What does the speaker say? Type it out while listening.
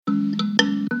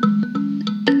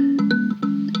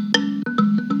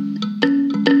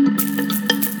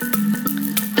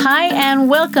Hi, and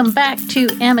welcome back to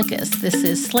Amicus. This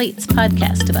is Slate's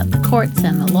podcast about the courts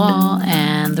and the law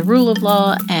and the rule of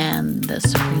law and the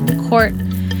Supreme Court.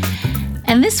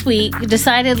 And this week,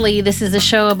 decidedly, this is a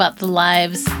show about the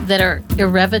lives that are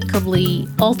irrevocably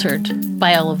altered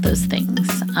by all of those things.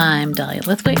 I'm Dahlia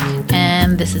Lithwick,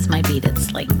 and this is my beat at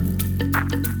Slate.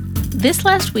 This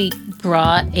last week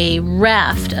brought a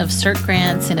raft of cert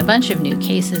grants in a bunch of new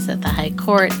cases at the High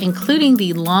Court, including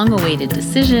the long-awaited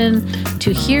decision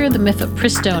to hear the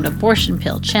mifepristone abortion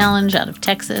pill challenge out of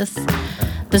Texas.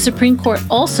 The Supreme Court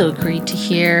also agreed to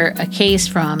hear a case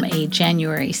from a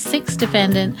January 6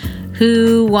 defendant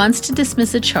who wants to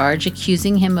dismiss a charge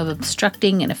accusing him of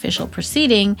obstructing an official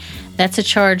proceeding. That's a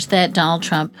charge that Donald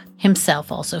Trump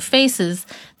himself also faces.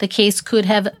 The case could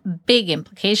have big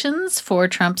implications for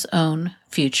Trump's own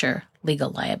future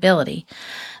legal liability.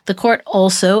 The court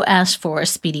also asked for a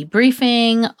speedy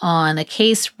briefing on a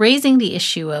case raising the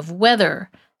issue of whether,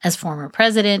 as former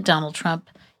president, Donald Trump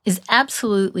is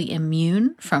absolutely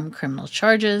immune from criminal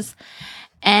charges.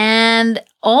 And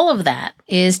all of that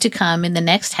is to come in the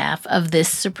next half of this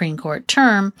Supreme Court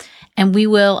term, and we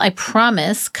will, I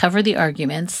promise, cover the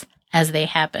arguments as they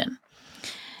happen.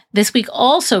 This week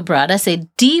also brought us a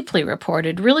deeply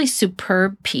reported, really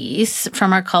superb piece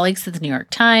from our colleagues at the New York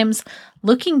Times,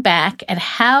 looking back at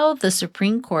how the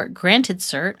Supreme Court granted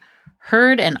cert,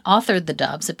 heard and authored the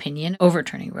Dobbs opinion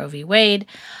overturning Roe v. Wade,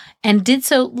 and did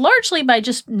so largely by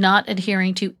just not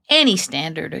adhering to any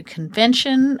standard or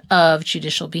convention of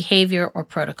judicial behavior or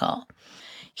protocol.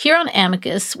 Here on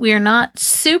Amicus, we are not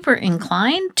super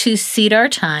inclined to cede our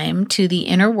time to the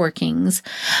inner workings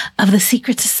of the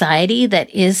secret society that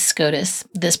is SCOTUS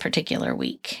this particular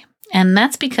week. And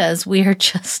that's because we are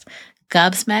just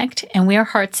gobsmacked and we are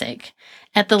heartsick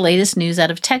at the latest news out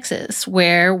of Texas,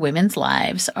 where women's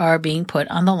lives are being put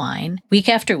on the line week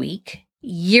after week,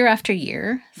 year after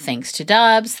year, thanks to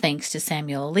Dobbs, thanks to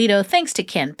Samuel Alito, thanks to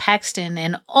Ken Paxton,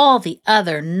 and all the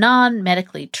other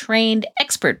non-medically trained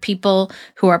expert people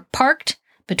who are parked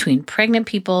between pregnant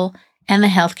people and the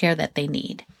healthcare that they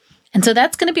need. And so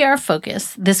that's going to be our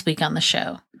focus this week on the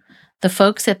show. The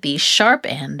folks at the sharp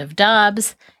end of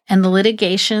Dobbs and the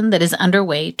litigation that is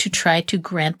underway to try to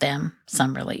grant them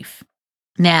some relief.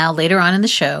 Now, later on in the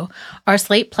show, our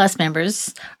Slate Plus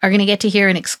members are going to get to hear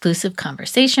an exclusive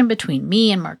conversation between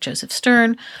me and Mark Joseph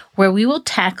Stern, where we will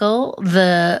tackle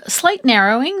the slight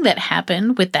narrowing that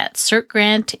happened with that cert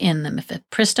grant in the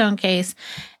mifepristone case.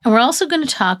 And we're also going to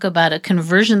talk about a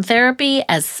conversion therapy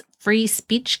as free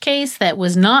speech case that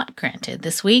was not granted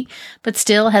this week, but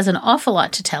still has an awful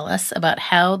lot to tell us about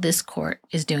how this court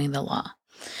is doing the law.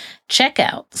 Check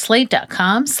out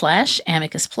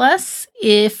slate.com/Amicus Plus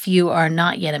if you are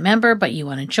not yet a member, but you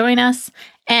want to join us.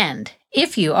 And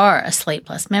if you are a Slate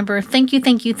Plus member, thank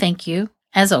you,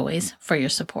 as always, for your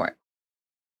support.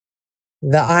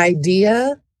 The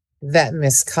idea that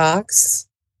Miss Cox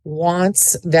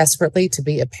wants desperately to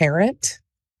be a parent,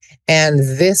 and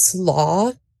this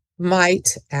law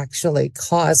might actually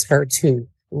cause her to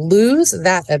lose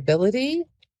that ability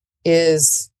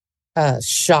is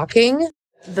shocking.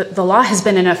 The law has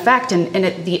been in effect, and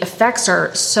the effects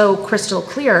are so crystal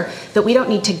clear that we don't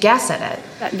need to guess at it.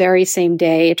 That very same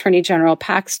day, Attorney General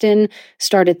Paxton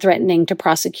started threatening to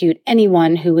prosecute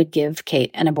anyone who would give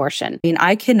Kate an abortion. I mean,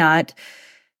 I cannot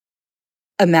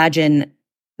imagine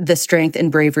the strength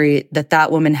and bravery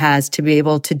that woman has to be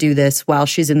able to do this while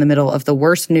she's in the middle of the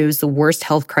worst news, the worst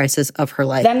health crisis of her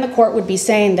life. Then the court would be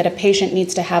saying that a patient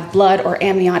needs to have blood or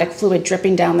amniotic fluid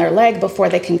dripping down their leg before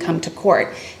they can come to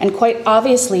court. And quite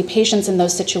obviously, patients in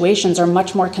those situations are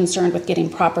much more concerned with getting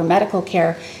proper medical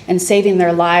care and saving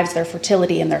their lives, their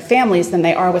fertility, and their families than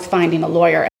they are with finding a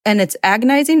lawyer. And it's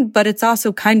agonizing, but it's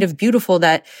also kind of beautiful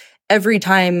that every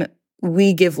time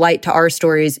we give light to our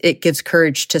stories, it gives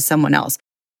courage to someone else.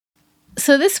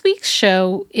 So this week's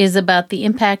show is about the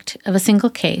impact of a single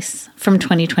case from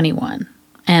 2021,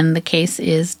 and the case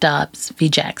is Dobbs v.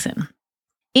 Jackson.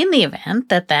 In the event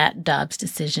that Dobbs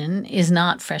decision is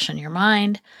not fresh on your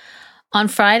mind, on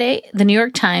Friday, the New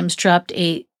York Times dropped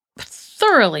a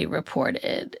thoroughly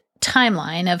reported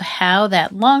timeline of how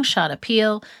that long-shot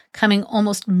appeal, coming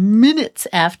almost minutes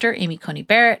after Amy Coney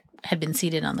Barrett had been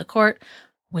seated on the court,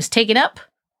 was taken up,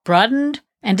 broadened,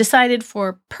 and decided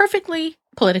for perfectly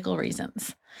political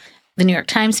reasons. The New York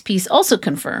Times piece also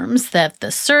confirms that the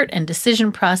cert and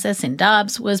decision process in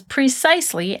Dobbs was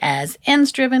precisely as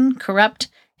ends-driven, corrupt,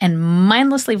 and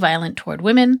mindlessly violent toward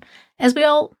women as we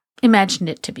all imagined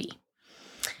it to be.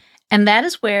 And that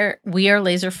is where we are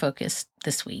laser-focused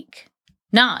this week.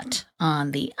 not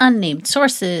on the unnamed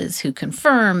sources who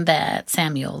confirm that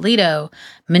Samuel Alito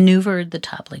maneuvered the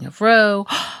toppling of Roe,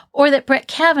 or that Brett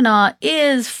Kavanaugh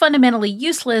is fundamentally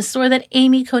useless, or that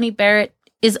Amy Coney Barrett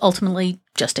is ultimately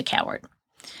just a coward.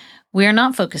 We are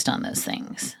not focused on those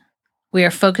things. We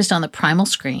are focused on the primal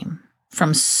scream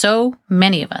from so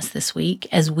many of us this week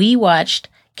as we watched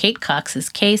Kate Cox's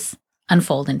case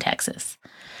unfold in Texas.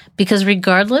 Because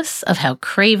regardless of how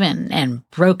craven and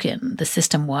broken the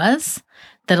system was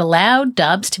that allowed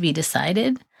Dobbs to be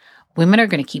decided, women are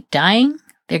going to keep dying,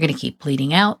 they're going to keep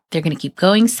bleeding out, they're going to keep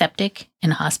going septic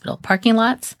in hospital parking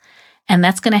lots, and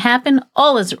that's going to happen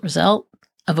all as a result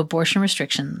of abortion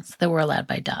restrictions that were allowed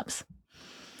by Dobbs.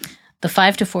 The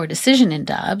 5-4 decision in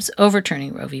Dobbs,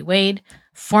 overturning Roe v. Wade,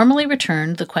 formally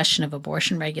returned the question of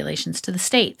abortion regulations to the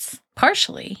states,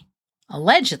 partially,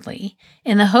 allegedly,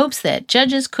 in the hopes that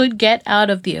judges could get out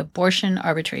of the abortion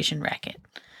arbitration racket.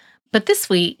 But this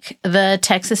week, the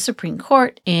Texas Supreme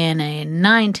Court, in a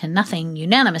 9-0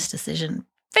 unanimous decision,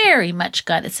 very much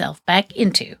got itself back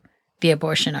into the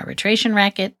abortion arbitration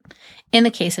racket in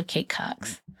the case of Kate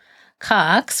Cox.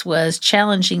 Cox was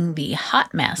challenging the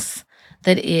hot mess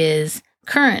that is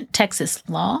current Texas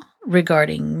law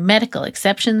regarding medical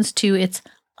exceptions to its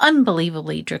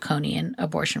unbelievably draconian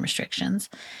abortion restrictions.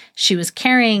 She was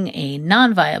carrying a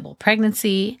non-viable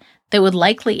pregnancy that would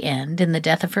likely end in the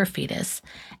death of her fetus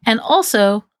and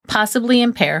also possibly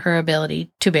impair her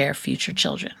ability to bear future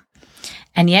children.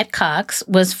 And yet Cox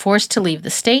was forced to leave the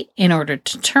state in order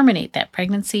to terminate that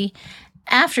pregnancy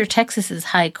after Texas's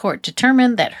high court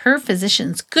determined that her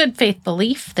physician's good faith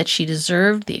belief that she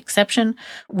deserved the exception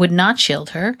would not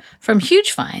shield her from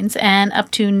huge fines and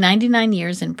up to 99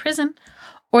 years in prison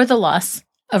or the loss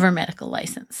of her medical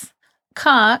license.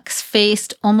 Cox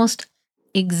faced almost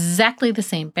exactly the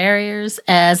same barriers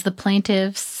as the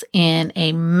plaintiffs in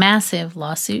a massive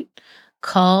lawsuit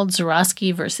called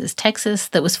Zorowski versus Texas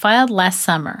that was filed last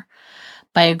summer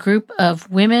by a group of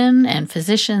women and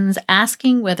physicians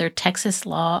asking whether Texas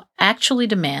law actually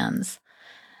demands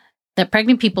that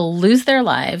pregnant people lose their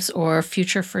lives or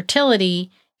future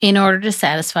fertility in order to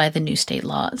satisfy the new state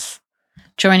laws.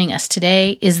 Joining us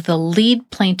today is the lead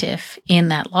plaintiff in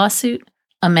that lawsuit,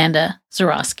 Amanda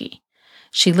Zorowski.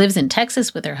 She lives in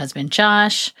Texas with her husband,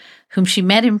 Josh, whom she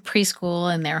met in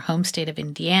preschool in their home state of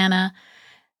Indiana,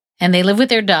 and they live with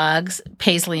their dogs,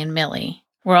 Paisley and Millie.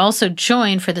 We're also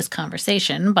joined for this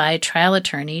conversation by trial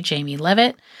attorney Jamie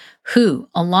Levitt, who,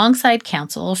 alongside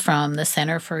counsel from the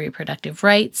Center for Reproductive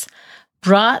Rights,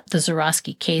 brought the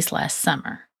Zorowski case last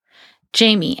summer.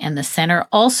 Jamie and the center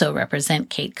also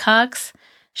represent Kate Cox.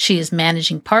 She is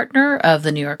managing partner of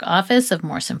the New York office of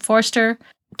Morrison Forster.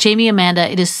 Jamie,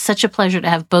 Amanda, it is such a pleasure to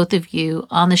have both of you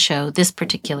on the show this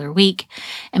particular week.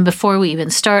 And before we even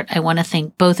start, I want to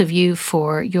thank both of you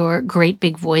for your great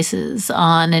big voices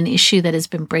on an issue that has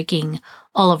been breaking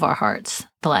all of our hearts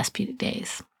the last few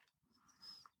days.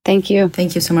 Thank you.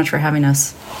 Thank you so much for having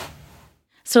us.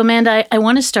 So, Amanda, I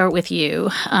want to start with you,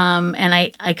 and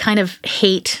I kind of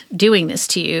hate doing this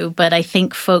to you, but I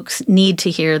think folks need to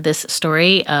hear this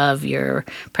story of your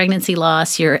pregnancy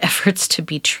loss, your efforts to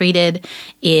be treated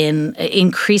in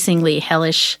increasingly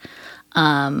hellish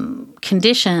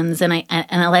conditions. And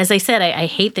as I said, I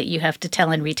hate that you have to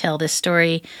tell and retell this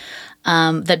story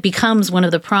that becomes one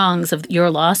of the prongs of your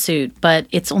lawsuit, but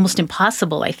it's almost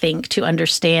impossible, I think, to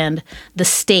understand the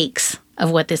stakes of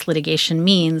what this litigation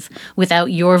means without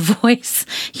your voice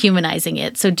humanizing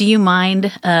it. So do you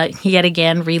mind yet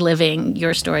again reliving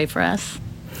your story for us?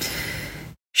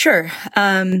 Sure.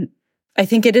 I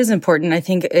think it is important. I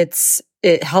think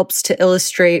it helps to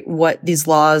illustrate what these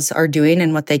laws are doing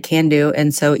and what they can do.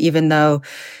 And so even though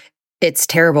it's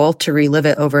terrible to relive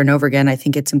it over and over again, I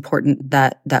think it's important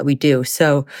that we do.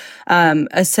 So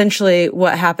essentially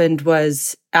what happened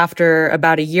was, after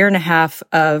about a year and a half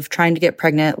of trying to get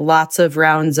pregnant, lots of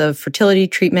rounds of fertility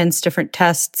treatments, different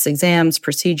tests, exams,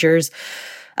 procedures,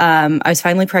 I was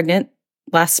finally pregnant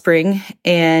last spring,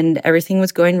 and everything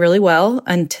was going really well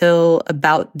until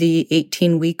about the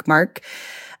 18-week mark,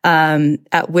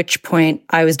 at which point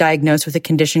I was diagnosed with a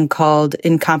condition called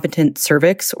incompetent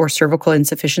cervix or cervical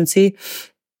insufficiency.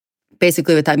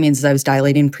 Basically what that means is I was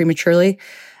dilating prematurely.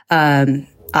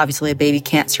 Obviously, a baby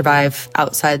can't survive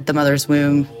outside the mother's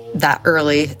womb that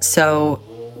early. So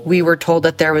we were told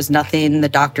that there was nothing the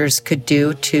doctors could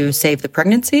do to save the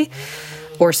pregnancy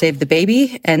or save the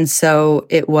baby. And so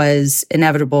it was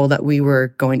inevitable that we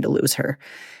were going to lose her.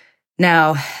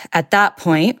 Now, at that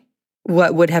point,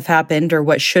 what would have happened or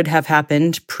what should have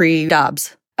happened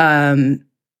pre-Dobbs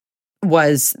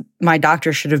was my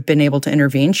doctor should have been able to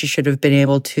intervene. She should have been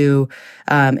able to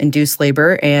induce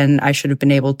labor, and I should have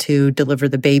been able to deliver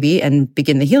the baby and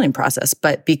begin the healing process.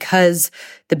 But because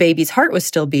the baby's heart was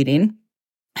still beating,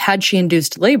 had she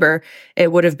induced labor,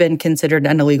 it would have been considered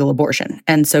an illegal abortion.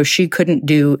 And so she couldn't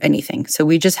do anything. So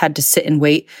we just had to sit and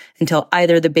wait until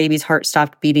either the baby's heart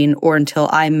stopped beating or until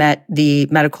I met the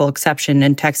medical exception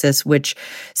in Texas, which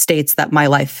states that my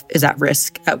life is at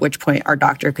risk, at which point our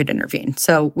doctor could intervene.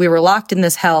 So we were locked in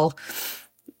this hell,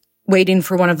 waiting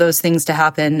for one of those things to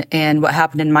happen. And what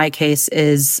happened in my case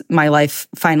is my life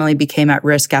finally became at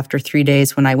risk after 3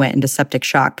 days when I went into septic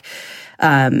shock.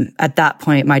 At that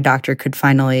point, my doctor could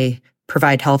finally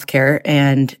provide health care,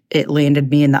 and it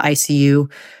landed me in the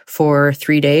ICU for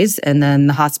 3 days and then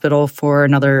the hospital for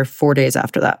another 4 days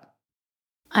after that.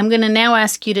 I'm going to now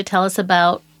ask you to tell us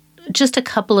about just a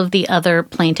couple of the other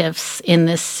plaintiffs in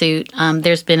this suit.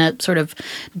 There's been a sort of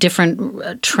different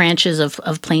tranches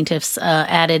of plaintiffs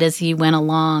added as you went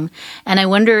along. And I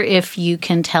wonder if you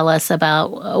can tell us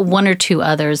about one or two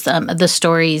others. The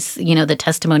stories, the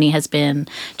testimony has been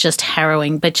just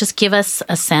harrowing, but just give us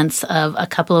a sense of a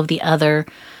couple of the other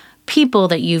people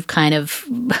that you've kind of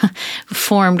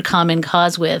formed common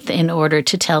cause with in order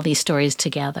to tell these stories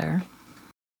together.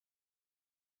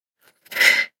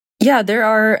 Yeah, there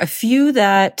are a few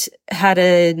that had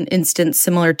an instance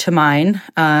similar to mine.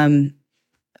 I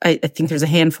think there's a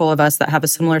handful of us that have a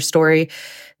similar story.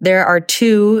 There are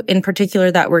two in particular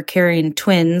that were carrying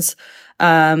twins.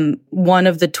 One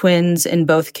of the twins in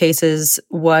both cases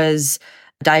was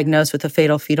diagnosed with a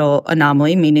fatal fetal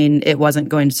anomaly, meaning it wasn't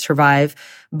going to survive,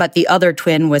 but the other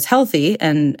twin was healthy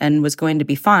and was going to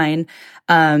be fine.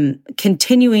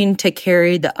 Continuing to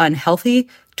carry the unhealthy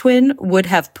twin would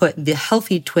have put the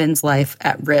healthy twin's life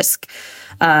at risk.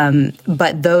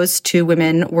 But those two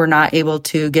women were not able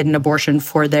to get an abortion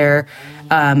for their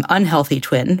unhealthy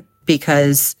twin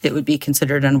because it would be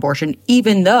considered an abortion,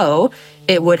 even though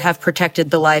it would have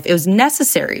protected the life. It was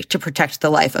necessary to protect the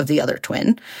life of the other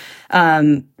twin.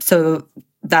 So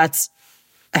that's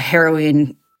a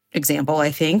harrowing example,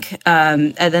 I think.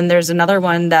 And then there's another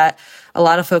one that a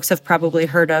lot of folks have probably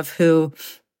heard of, who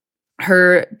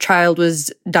her child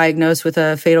was diagnosed with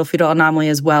a fatal fetal anomaly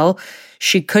as well.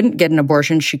 She couldn't get an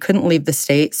abortion. She couldn't leave the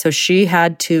state. So she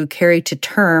had to carry to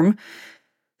term.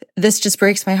 This just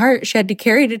breaks my heart. She had to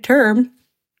carry to term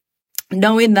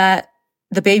knowing that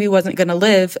the baby wasn't going to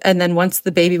live. And then once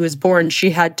the baby was born, she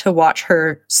had to watch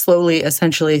her slowly,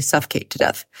 essentially suffocate to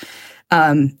death.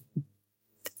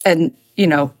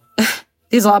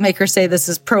 These lawmakers say this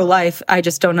is pro-life. I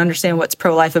just don't understand what's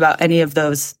pro-life about any of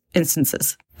those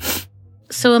instances.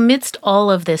 So amidst all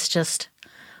of this just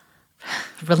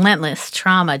relentless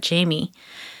trauma, Jamie,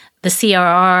 the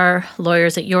CRR,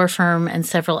 lawyers at your firm, and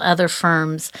several other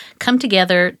firms come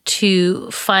together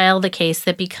to file the case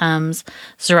that becomes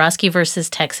Zurawski versus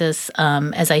Texas.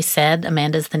 As I said,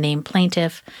 Amanda's the named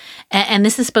plaintiff. And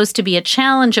this is supposed to be a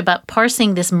challenge about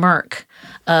parsing this murk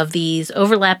of these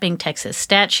overlapping Texas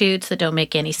statutes that don't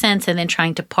make any sense, and then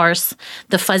trying to parse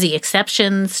the fuzzy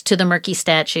exceptions to the murky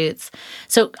statutes.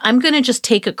 So I'm going to just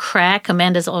take a crack.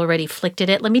 Amanda's already flicked at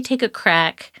it. Let me take a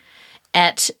crack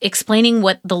at explaining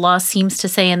what the law seems to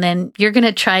say, and then you're going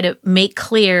to try to make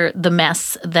clear the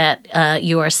mess that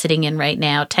you are sitting in right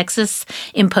now. Texas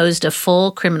imposed a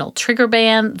full criminal trigger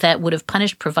ban that would have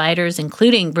punished providers,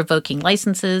 including revoking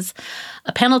licenses,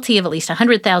 a penalty of at least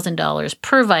 $100,000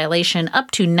 per violation,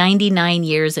 up to 99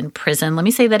 years in prison. Let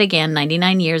me say that again,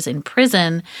 99 years in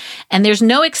prison. And there's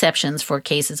no exceptions for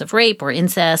cases of rape or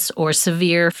incest or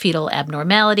severe fetal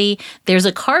abnormality. There's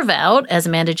a carve-out, as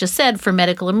Amanda just said, for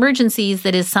medical emergencies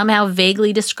that is somehow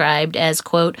vaguely described as,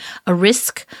 quote, a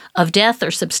risk of death or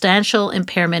substantial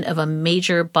impairment of a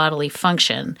major bodily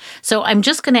function. So I'm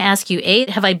just going to ask you, A,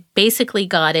 have I basically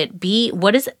got it? B,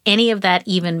 what does any of that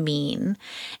even mean?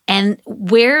 And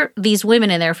where these women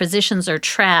and their physicians are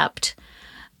trapped,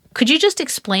 could you just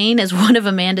explain, as one of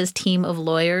Amanda's team of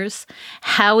lawyers,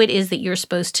 how it is that you're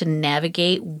supposed to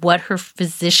navigate what her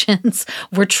physicians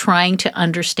were trying to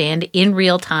understand in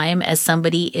real time as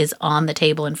somebody is on the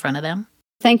table in front of them?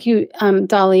 Thank you,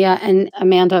 Dahlia and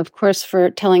Amanda, of course, for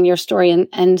telling your story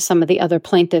and some of the other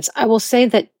plaintiffs. I will say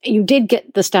that you did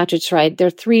get the statutes right. There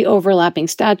are 3 overlapping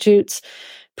statutes.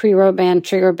 pre-road ban,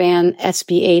 trigger ban,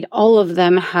 SB8, all of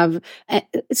them have a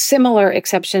similar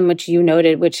exception, which you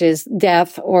noted, which is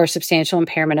death or substantial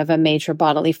impairment of a major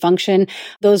bodily function.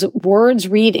 Those words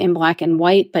read in black and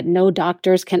white, but no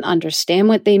doctors can understand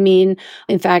what they mean.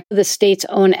 In fact, the state's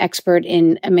own expert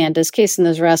in Amanda's case, in the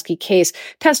Zarowski case,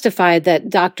 testified that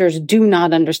doctors do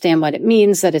not understand what it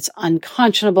means, that it's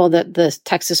unconscionable, that the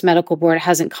Texas Medical Board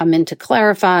hasn't come in to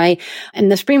clarify.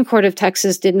 And the Supreme Court of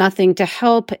Texas did nothing to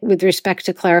help with respect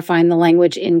to clarifying the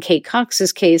language in Kate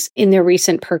Cox's case in their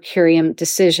recent per curiam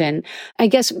decision. I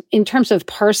guess in terms of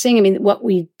parsing, I mean, what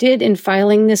we did in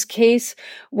filing this case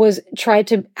was try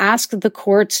to ask the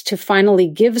courts to finally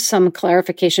give some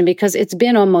clarification, because it's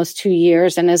been almost 2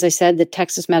 years. And as I said, the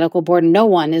Texas Medical Board, no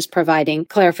one is providing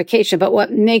clarification. But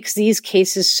what makes these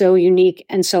cases so unique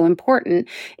and so important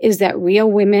is that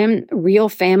real women, real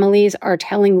families are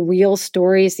telling real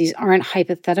stories. These aren't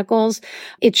hypotheticals.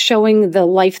 It's showing the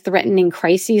life-threatening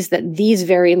crises that these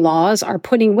very laws are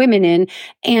putting women in,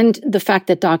 and the fact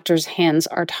that doctors' hands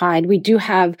are tied. We do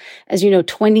have, as you know,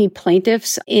 20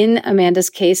 plaintiffs in Amanda's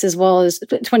case, as well as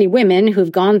 20 women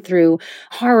who've gone through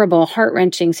horrible,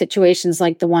 heart-wrenching situations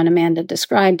like the one Amanda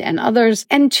described and others,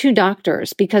 and 2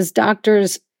 doctors, because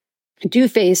doctors do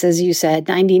face, as you said,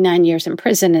 99 years in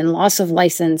prison and loss of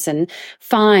license and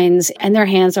fines, and their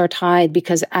hands are tied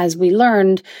because, as we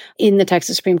learned in the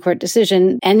Texas Supreme Court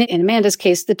decision, and in Amanda's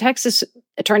case, the Texas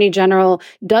Attorney General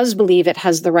does believe it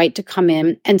has the right to come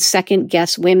in and second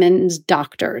guess women's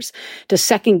doctors, to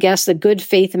second guess the good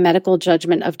faith medical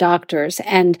judgment of doctors.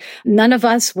 And none of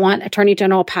us want Attorney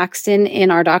General Paxton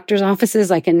in our doctors' offices.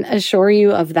 I can assure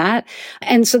you of that.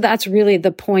 And so that's really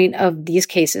the point of these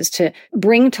cases, to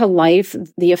bring to life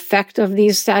the effect of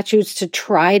these statutes, to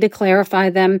try to clarify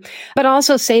them, but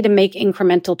also say to make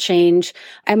incremental change.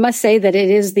 I must say that it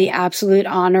is the absolute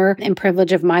honor and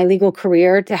privilege of my legal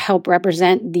career to help represent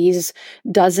these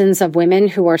dozens of women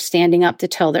who are standing up to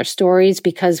tell their stories,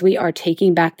 because we are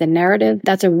taking back the narrative.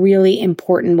 That's a really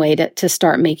important way to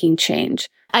start making change.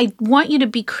 I want you to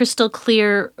be crystal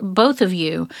clear, both of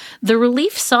you. The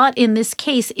relief sought in this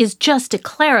case is just to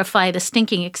clarify the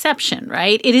stinking exception,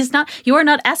 right? It is not, you are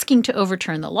not asking to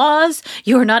overturn the laws.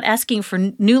 You are not asking for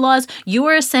new laws. You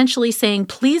are essentially saying,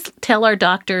 please tell our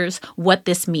doctors what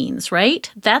this means,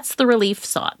 right? That's the relief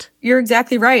sought. You're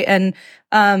exactly right. And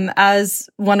as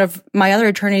one of my other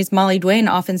attorneys, Molly Duane,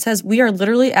 often says, we are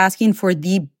literally asking for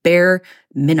the bare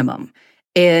minimum.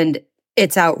 And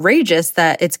it's outrageous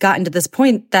that it's gotten to this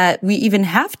point that we even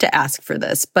have to ask for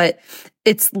this, but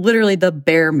it's literally the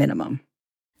bare minimum.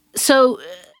 So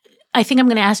I think I'm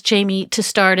going to ask Jamie to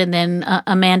start and then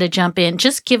Amanda jump in.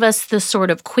 Just give us the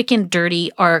sort of quick and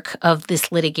dirty arc of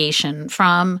this litigation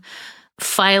from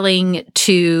filing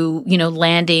to,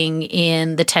 landing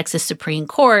in the Texas Supreme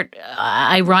Court,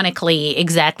 ironically,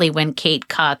 exactly when Kate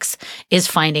Cox is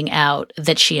finding out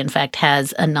that she, in fact,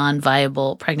 has a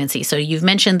non-viable pregnancy. So you've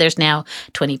mentioned there's now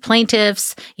 20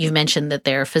 plaintiffs. You've mentioned that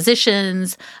there are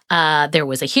physicians. There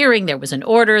was a hearing. There was an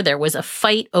order. There was a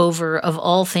fight over, of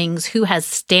all things, who has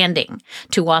standing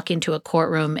to walk into a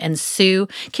courtroom and sue.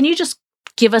 Can you just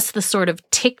give us the sort of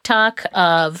tick-tock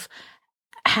of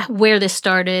where this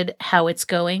started, how it's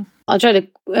going? I'll try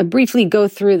to briefly go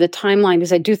through the timeline,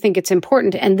 because I do think it's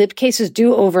important. And the cases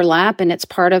do overlap, and it's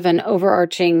part of an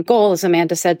overarching goal, as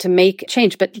Amanda said, to make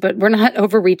change. But we're not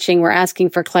overreaching. We're asking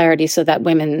for clarity so that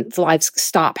women's lives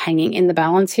stop hanging in the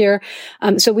balance here.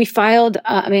 So we filed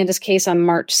Amanda's case on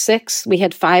March 6th. We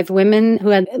had 5 women who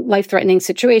had life-threatening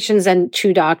situations and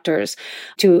 2 doctors,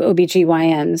 2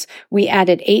 OBGYNs. We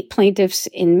added 8 plaintiffs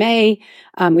in May.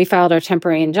 We filed our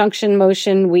temporary injunction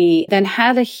motion. We then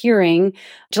had a hearing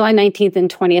July 19th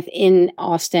and 20th in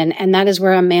Austin. And that is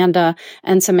where Amanda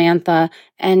and Samantha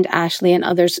and Ashley and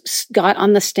others got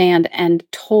on the stand and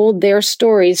told their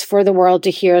stories for the world to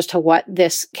hear as to what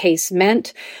this case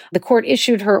meant. The court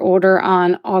issued her order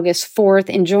on August 4th,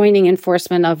 enjoining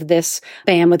enforcement of this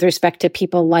ban with respect to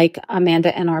people like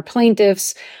Amanda and our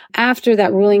plaintiffs. After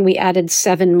that ruling, we added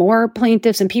 7 more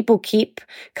plaintiffs, and people keep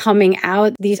coming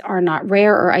out. These are not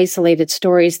rare or isolated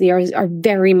stories. They are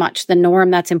very much the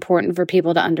norm. That's important for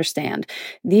people to understand.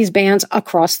 These bans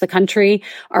across the country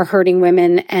are hurting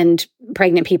women and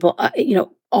pregnant people,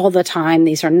 all the time.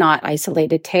 These are not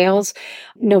isolated tales.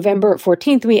 November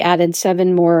 14th, we added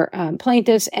 7 more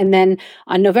plaintiffs. And then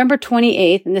on November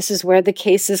 28th, and this is where the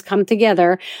cases come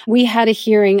together, we had a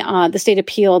hearing. The state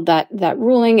appealed that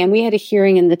ruling, and we had a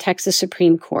hearing in the Texas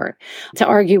Supreme Court to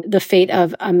argue the fate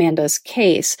of Amanda's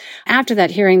case. After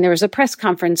that hearing, there was a press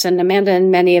conference, and Amanda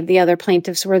and many of the other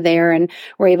plaintiffs were there and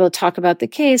were able to talk about the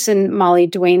case. And Molly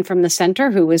Duane from the center,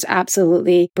 who was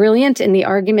absolutely brilliant in the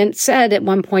argument, said at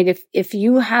one point, if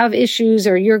you have issues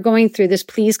or you're going through this,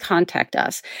 please contact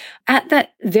us. At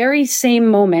that very same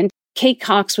moment, Kate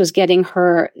Cox was getting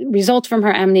her results from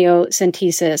her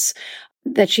amniocentesis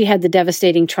that she had the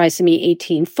devastating trisomy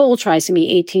 18, full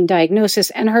trisomy 18 diagnosis,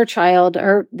 and her child,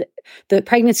 or the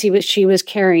pregnancy that she was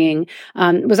carrying,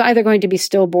 was either going to be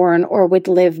stillborn or would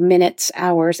live minutes,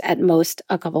 hours, at most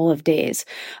a couple of days.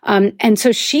 And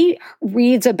so she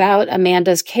reads about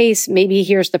Amanda's case, maybe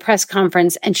hears the press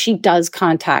conference, and she does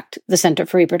contact the Center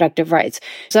for Reproductive Rights.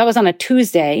 So that was on a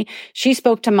Tuesday. She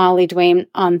spoke to Molly Duane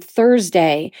on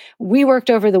Thursday. We worked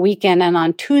over the weekend, and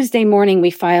on Tuesday morning, we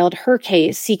filed her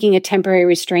case seeking a temporary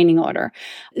restraining order.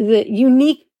 The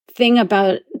unique thing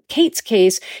about Kate's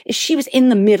case is she was in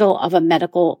the middle of a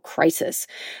medical crisis.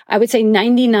 I would say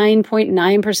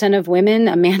 99.9% of women,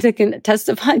 Amanda can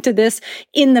testify to this,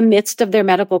 in the midst of their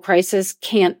medical crisis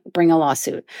can't bring a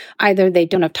lawsuit. Either they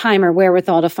don't have time or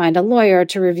wherewithal to find a lawyer,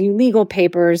 to review legal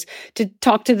papers, to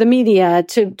talk to the media,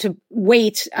 to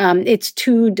wait. It's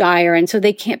too dire, and so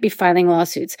they can't be filing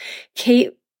lawsuits.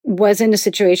 Kate was in a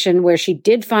situation where she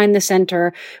did find the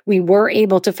center. We were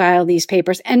able to file these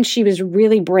papers, and she was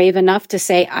really brave enough to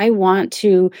say, I want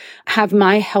to have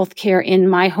my health care in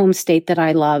my home state that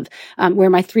I love, where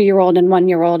my 3-year-old and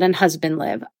 1-year-old and husband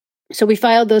live. So we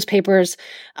filed those papers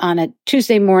on a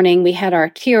Tuesday morning. We had our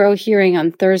TRO hearing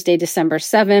on Thursday, December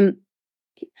 7th.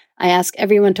 I ask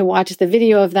everyone to watch the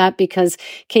video of that because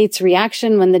Kate's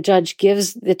reaction when the judge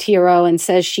gives the TRO and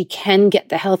says she can get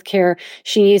the health care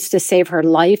she needs to save her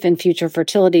life and future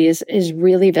fertility is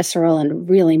really visceral and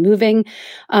really moving.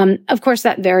 Of course,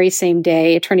 that very same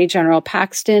day, Attorney General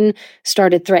Paxton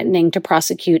started threatening to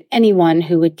prosecute anyone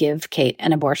who would give Kate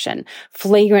an abortion.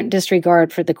 Flagrant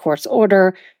disregard for the court's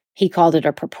order. He called it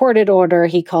a purported order.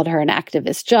 He called her an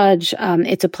activist judge.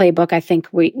 It's a playbook I think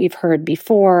we've heard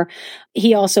before.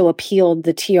 He also appealed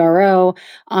the TRO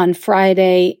on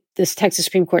Friday. This Texas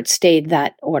Supreme Court stayed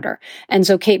that order. And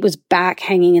so Kate was back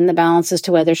hanging in the balance as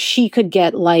to whether she could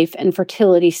get life and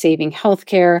fertility-saving health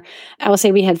care. I will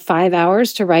say we had 5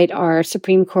 hours to write our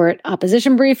Supreme Court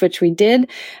opposition brief, which we did.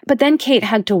 But then Kate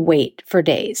had to wait for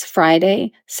days,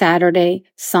 Friday, Saturday,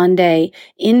 Sunday,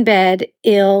 in bed,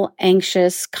 ill,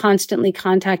 anxious, constantly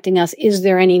contacting us. Is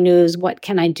there any news? What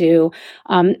can I do?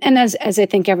 And as I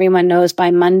think everyone knows,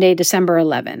 by Monday, December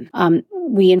 11,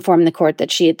 we informed the court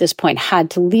that she at this point had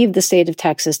to leave the state of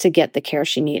Texas to get the care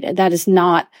she needed. That is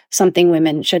not something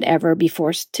women should ever be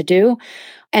forced to do.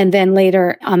 And then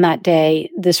later on that day,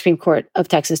 the Supreme Court of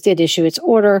Texas did issue its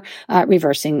order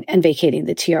reversing and vacating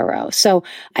the TRO. So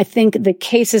I think the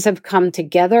cases have come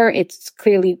together. It's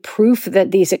clearly proof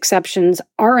that these exceptions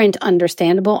aren't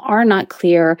understandable, are not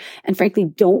clear, and frankly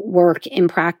don't work in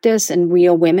practice, and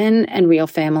real women and real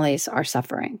families are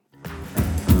suffering.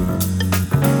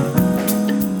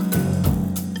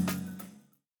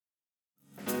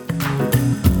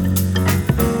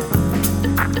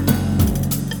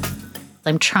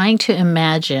 I'm trying to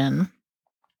imagine,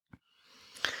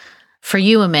 for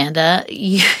you, Amanda,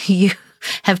 you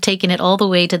have taken it all the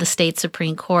way to the state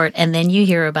Supreme Court, and then you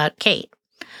hear about Kate,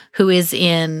 who is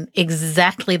in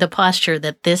exactly the posture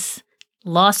that this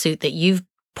lawsuit that you've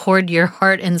poured your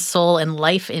heart and soul and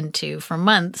life into for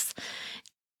months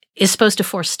is supposed to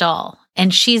forestall.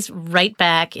 And she's right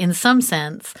back, in some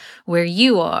sense, where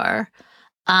you are.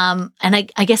 And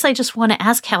I guess I just want to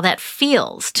ask how that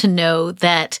feels to know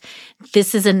that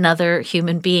this is another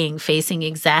human being facing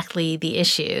exactly the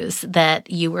issues that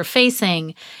you were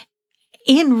facing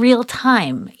in real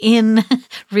time, and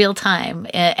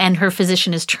her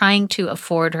physician is trying to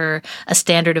afford her a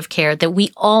standard of care that we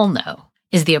all know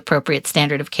is the appropriate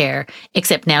standard of care,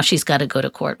 except now she's got to go to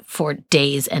court for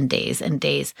days and days and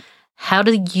days. How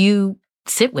do you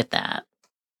sit with that?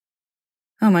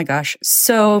 Oh my gosh,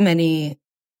 so many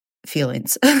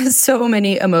feelings, so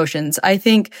many emotions. I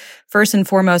think first and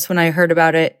foremost, when I heard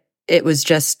about it, it was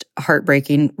just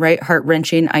heartbreaking, right?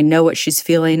 Heart-wrenching. I know what she's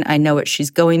feeling. I know what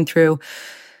she's going through.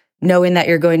 Knowing that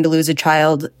you're going to lose a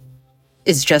child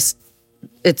is just,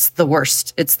 it's the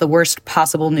worst. It's the worst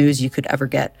possible news you could ever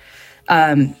get.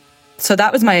 So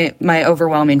that was my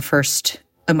overwhelming first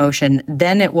emotion.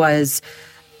 Then it was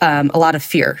a lot of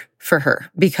fear for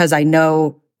her because I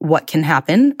know what can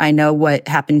happen. I know what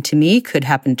happened to me could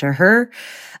happen to her.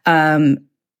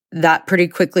 That pretty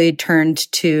quickly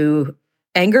turned to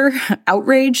anger,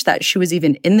 outrage that she was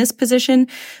even in this position.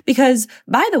 Because,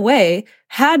 by the way,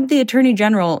 had the Attorney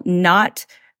General not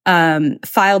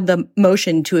filed the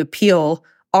motion to appeal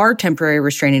our temporary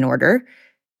restraining order,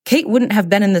 Kate wouldn't have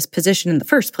been in this position in the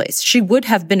first place. She would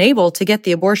have been able to get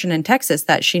the abortion in Texas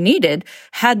that she needed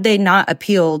had they not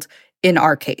appealed in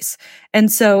our case.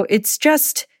 And so it's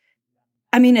just,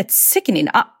 I mean, it's sickening.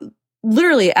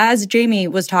 Literally, as Jamie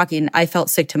was talking, I felt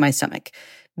sick to my stomach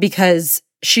because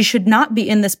she should not be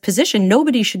in this position.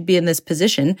 Nobody should be in this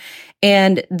position.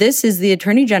 And this is the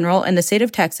Attorney General in the state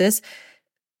of Texas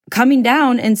coming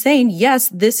down and saying, yes,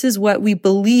 this is what we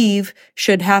believe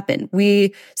should happen.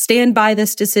 We stand by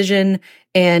this decision,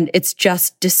 and it's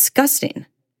just disgusting.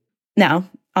 Now,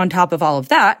 on top of all of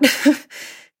that,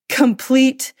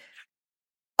 complete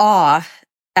awe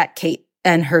at Kate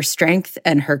and her strength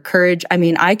and her courage. I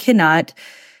mean, I cannot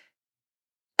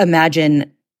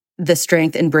imagine the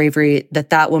strength and bravery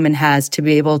that woman has to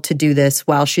be able to do this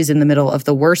while she's in the middle of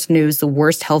the worst news, the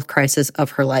worst health crisis of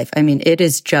her life. I mean, it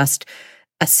is just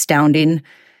astounding.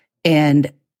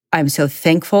 And I'm so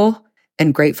thankful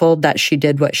and grateful that she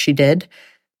did what she did.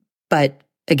 But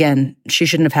again, she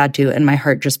shouldn't have had to. And my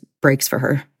heart just breaks for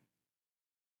her.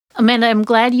 Amanda, I'm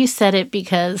glad you said it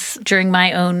because during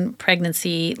my own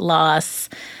pregnancy loss,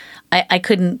 I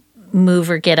couldn't move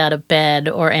or get out of bed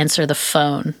or answer the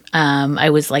phone. I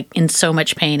was like in so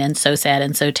much pain and so sad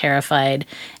and so terrified.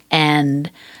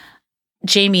 And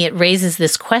Jamie, it raises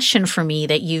this question for me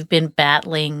that you've been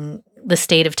battling the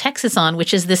state of Texas on,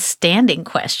 which is this standing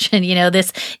question,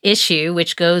 this issue,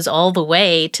 which goes all the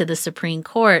way to the Supreme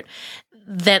Court,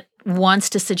 that wants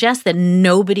to suggest that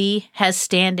nobody has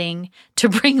standing to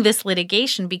bring this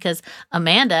litigation because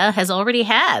Amanda has already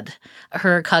had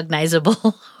her cognizable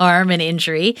harm and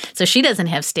injury. So she doesn't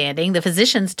have standing. The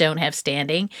physicians don't have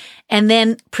standing. And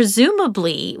then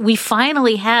presumably we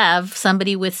finally have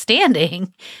somebody with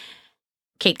standing,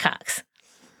 Kate Cox.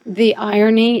 The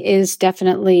irony is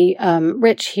definitely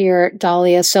rich here,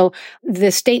 Dahlia. So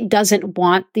the state doesn't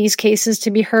want these cases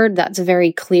to be heard. That's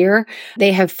very clear.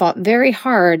 They have fought very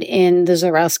hard in the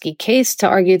Zarowski case to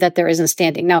argue that there isn't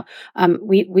standing. Now,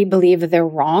 we believe that they're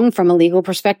wrong from a legal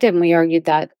perspective, and we argued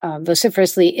that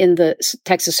vociferously in the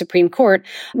Texas Supreme Court.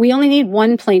 We only need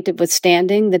one plaintiff with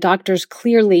standing. The doctors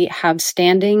clearly have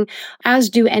standing,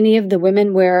 as do any of the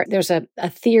women where there's a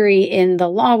theory in the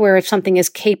law where if something is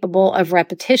capable of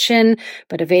repetition,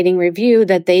 but evading review,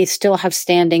 that they still have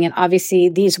standing. And obviously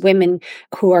these women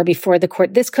who are before the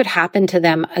court, this could happen to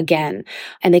them again,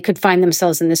 and they could find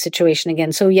themselves in this situation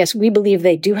again. So yes, we believe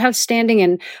they do have standing.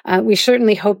 And we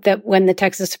certainly hope that when the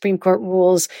Texas Supreme Court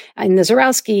rules in the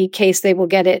Zarowski case, they will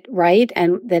get it right,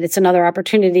 and that it's another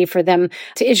opportunity for them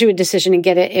to issue a decision and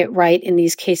get it right in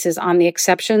these cases on the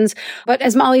exceptions. But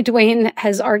as Molly Duane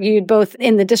has argued both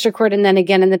in the district court and then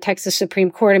again in the Texas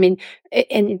Supreme Court, I mean,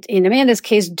 in Amanda's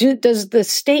case, does the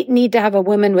state need to have a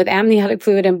woman with amniotic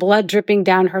fluid and blood dripping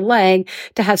down her leg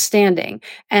to have standing?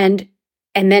 And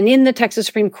then in the Texas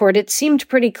Supreme Court, it seemed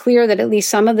pretty clear that at least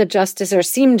some of the justices, or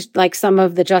seemed like some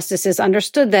of the justices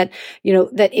understood that,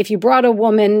 that if you brought a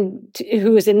woman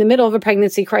who is in the middle of a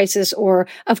pregnancy crisis, or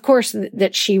of course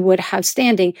that she would have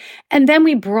standing. And then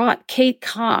we brought Kate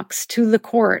Cox to the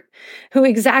court, who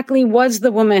exactly was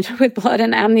the woman with blood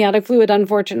and amniotic fluid,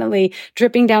 unfortunately,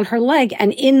 dripping down her leg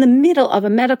and in the middle of a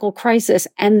medical crisis.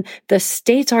 And the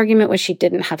state's argument was she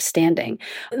didn't have standing.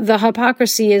 The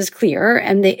hypocrisy is clear.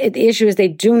 And the issue is they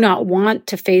do not want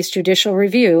to face judicial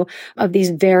review of these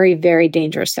very, very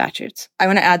dangerous statutes. I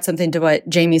want to add something to what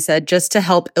Jamie said, just to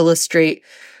help illustrate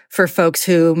for folks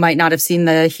who might not have seen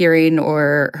the hearing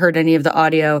or heard any of the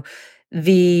audio,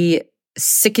 the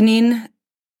sickening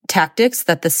tactics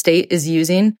that the state is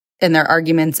using in their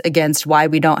arguments against why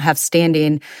we don't have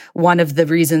standing. One of the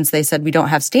reasons they said we don't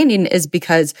have standing is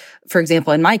because, for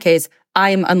example, in my case, I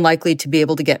am unlikely to be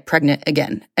able to get pregnant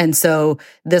again. And so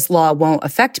this law won't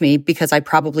affect me because I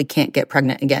probably can't get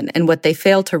pregnant again. And what they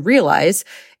fail to realize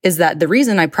is that the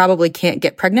reason I probably can't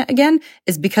get pregnant again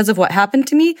is because of what happened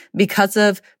to me, because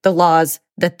of the laws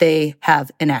that they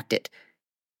have enacted.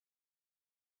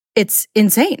 It's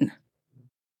insane.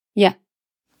 Yeah.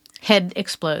 Head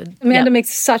explode. Amanda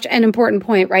makes such an important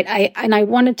point, right? I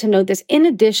wanted to note this. In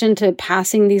addition to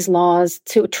passing these laws,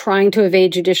 to trying to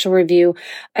evade judicial review,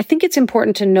 I think it's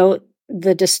important to note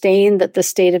the disdain that the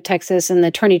state of Texas and the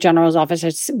Attorney General's office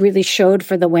has really showed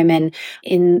for the women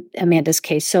in Amanda's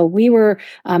case. So we were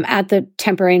at the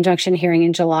temporary injunction hearing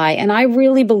in July, and I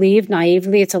really believed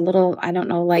naively, it's a little, I don't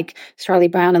know, like Charlie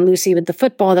Brown and Lucy with the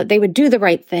football, that they would do the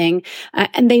right thing,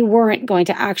 and they weren't going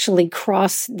to actually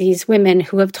cross these women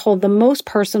who have told the most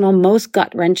personal, most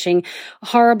gut-wrenching,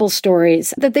 horrible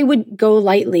stories, that they would go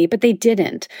lightly, but they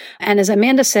didn't. And as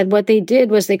Amanda said, what they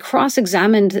did was they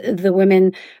cross-examined the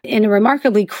women in a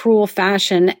remarkably cruel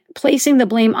fashion, placing the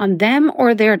blame on them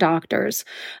or their doctors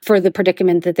for the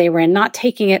predicament that they were in, not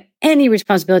taking any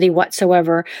responsibility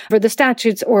whatsoever for the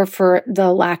statutes or for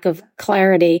the lack of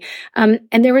clarity. And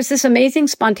there was this amazing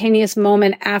spontaneous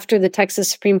moment after the Texas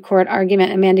Supreme Court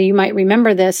argument. Amanda, you might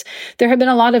remember this. There had been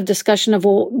a lot of discussion of,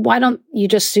 well, why don't you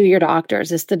just sue your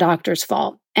doctors? It's the doctor's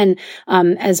fault. And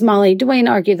as Molly Duane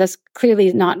argued, that's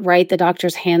clearly not right. The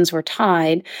doctor's hands were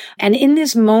tied. And in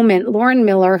this moment, Lauren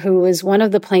Miller, who was one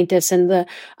of the plaintiffs and the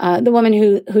woman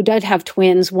who did have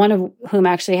twins, one of whom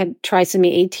actually had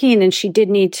trisomy 18, and she did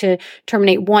need to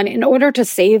terminate one in order to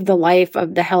save the life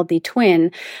of the healthy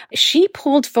twin, she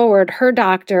pulled forward her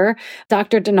doctor,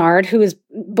 Dr. Denard, who is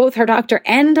both her doctor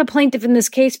and a plaintiff in this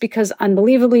case, because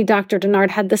unbelievably, Dr. Denard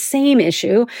had the same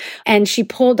issue. And she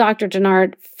pulled Dr.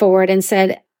 Denard forward and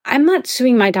said, I'm not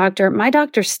suing my doctor. My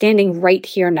doctor's standing right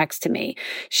here next to me.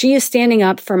 She is standing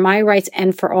up for my rights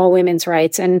and for all women's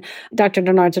rights. And Dr.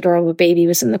 Denard's adorable baby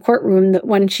was in the courtroom, that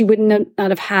one she would not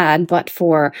have had but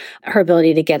for her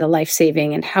ability to get a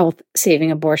life-saving and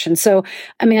health-saving abortion. So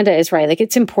Amanda is right. Like,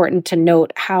 it's important to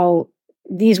note how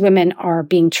these women are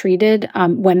being treated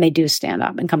when they do stand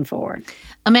up and come forward.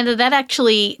 Amanda, that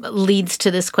actually leads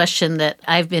to this question that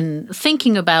I've been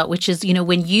thinking about, which is,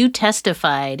 when you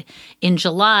testified in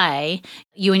July,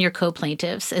 you and your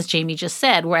co-plaintiffs, as Jamie just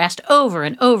said, were asked over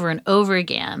and over and over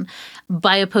again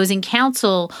by opposing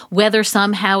counsel whether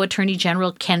somehow Attorney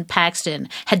General Ken Paxton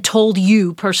had told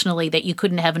you personally that you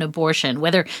couldn't have an abortion,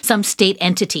 whether some state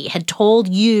entity had told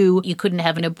you couldn't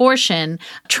have an abortion,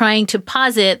 trying to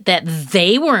posit that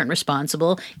they weren't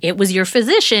responsible. It was your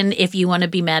physician. If you want to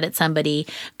be mad at somebody,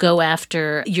 go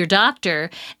after your doctor.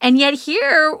 And yet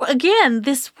here, again,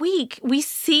 this week, we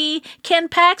see Ken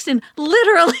Paxton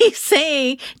literally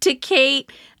saying to Kate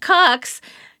Cox,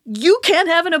 you can't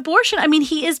have an abortion. I mean,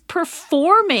 he is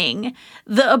performing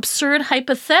the absurd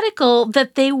hypothetical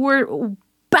that they were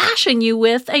bashing you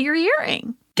with at your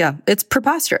hearing. Yeah, it's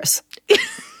preposterous.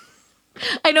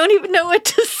 I don't even know what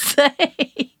to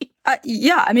say.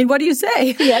 Yeah, I mean, what do you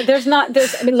say? Yeah,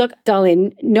 look,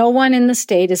 Dolly, no one in the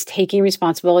state is taking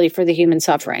responsibility for the human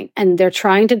suffering. And they're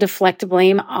trying to deflect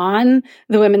blame on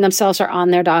the women themselves or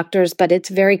on their doctors. But it's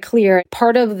very clear.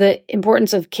 Part of the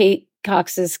importance of Kate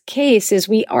Cox's case is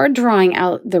we are drawing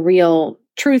out the real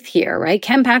truth here, right?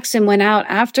 Ken Paxton went out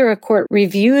after a court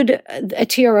reviewed a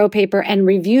TRO paper and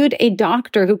reviewed a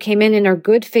doctor who came in her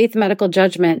good faith medical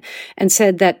judgment and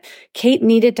said that Kate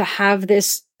needed to have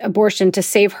this abortion to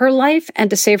save her life and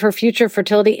to save her future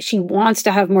fertility. She wants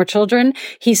to have more children.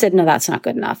 He said, no, that's not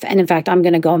good enough. And in fact, I'm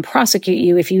going to go and prosecute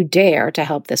you if you dare to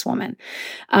help this woman.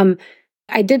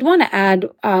 I did want to add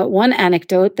one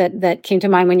anecdote that came to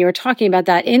mind when you were talking about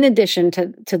that. In addition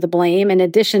to the blame, in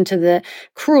addition to the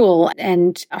cruel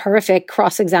and horrific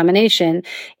cross-examination,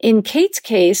 in Kate's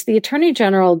case, the Attorney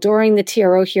General during the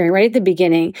TRO hearing, right at the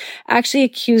beginning, actually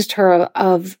accused her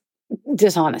of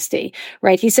dishonesty,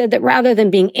 right? He said that rather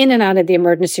than being in and out of the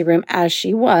emergency room as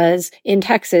she was in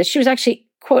Texas, she was actually,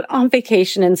 quote, on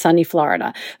vacation in sunny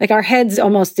Florida. Like, our heads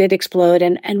almost did explode.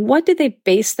 And what did they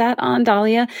base that on,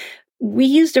 Dahlia? We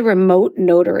used a remote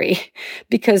notary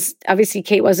because obviously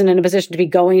Kate wasn't in a position to be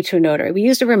going to a notary. We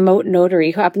used a remote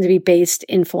notary who happened to be based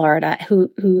in Florida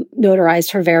who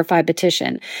notarized her verified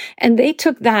petition. And they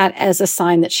took that as a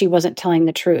sign that she wasn't telling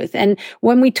the truth. And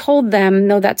when we told them,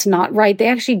 no, that's not right, they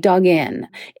actually dug in.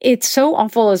 It's so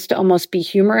awful as to almost be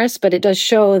humorous, but it does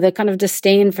show the kind of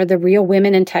disdain for the real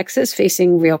women in Texas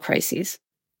facing real crises.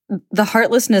 The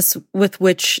heartlessness with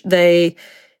which they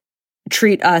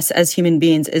treat us as human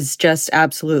beings is just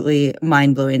absolutely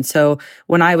mind-blowing. So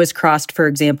when I was crossed, for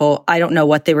example, I don't know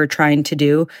what they were trying to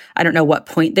do. I don't know what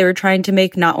point they were trying to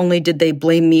make. Not only did they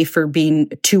blame me for being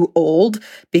too old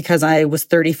because I was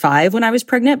 35 when I was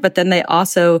pregnant, but then they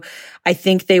also, I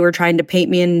think they were trying to paint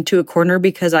me into a corner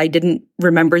because I didn't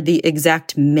remember the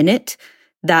exact minute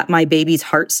that my baby's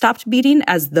heart stopped beating,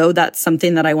 as though that's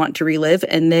something that I want to relive.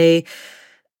 And they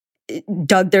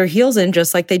dug their heels in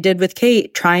just like they did with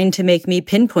Kate, trying to make me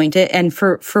pinpoint it. And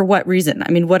for what reason?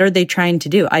 I mean, what are they trying to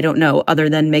do? I don't know, other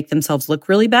than make themselves look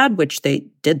really bad, which they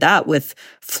did that with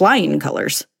flying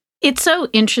colors. It's so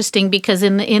interesting because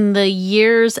in the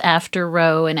years after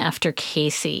Roe and after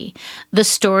Casey, the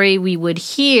story we would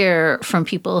hear from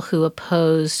people who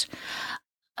opposed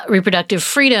reproductive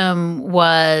freedom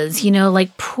was,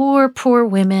 like poor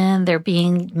women, they're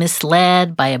being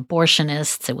misled by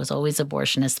abortionists. It was always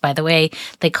abortionists. By the way,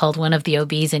 they called one of the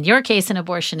OBs in your case an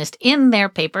abortionist in their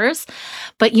papers.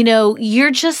 But, you're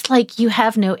just like, you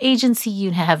have no agency, you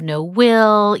have no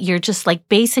will. You're just like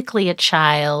basically a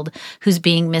child who's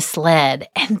being misled.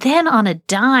 And then on a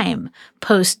dime,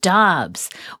 post-Dobbs,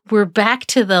 we're back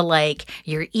to the like,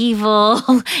 you're evil,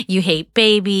 you hate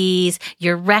babies,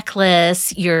 you're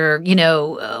reckless, you're,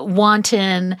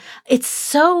 wanton. It's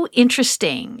so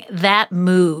interesting, that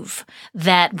move,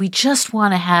 that we just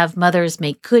want to have mothers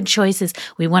make good choices.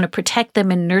 We want to protect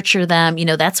them and nurture them.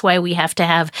 That's why we have to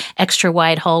have extra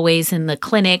wide hallways in the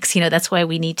clinics. That's why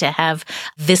we need to have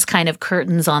this kind of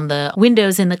curtains on the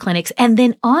windows in the clinics. And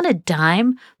then on a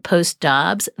dime,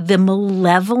 post-Dobbs, the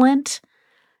malevolent,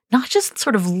 not just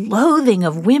sort of loathing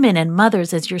of women and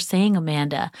mothers, as you're saying,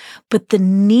 Amanda, but the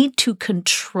need to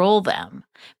control them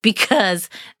because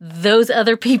those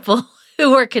other people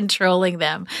who are controlling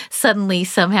them suddenly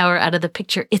somehow are out of the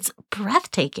picture. It's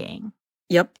breathtaking.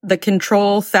 Yep. The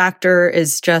control factor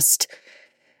is just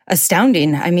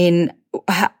astounding. I mean,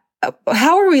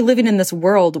 how are we living in this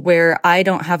world where I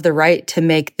don't have the right to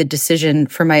make the decision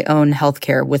for my own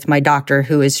healthcare with my doctor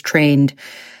who is trained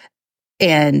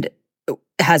and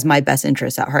has my best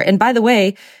interests at heart? And by the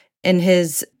way, in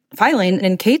his filing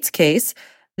in Kate's case,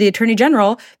 the Attorney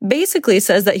General basically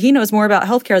says that he knows more about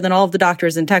healthcare than all of the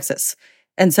doctors in Texas.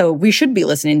 And so we should be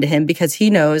listening to him because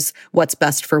he knows what's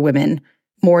best for women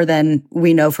more than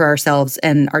we know for ourselves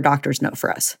and our doctors know for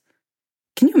us.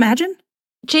 Can you imagine?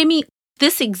 Jamie,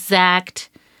 this exact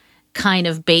kind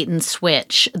of bait and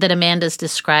switch that Amanda's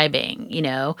describing,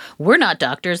 we're not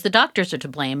doctors, the doctors are to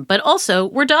blame, but also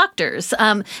we're doctors.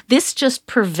 This just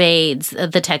pervades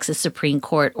the Texas Supreme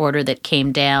Court order that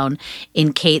came down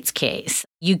in Kate's case.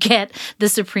 You get the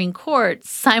Supreme Court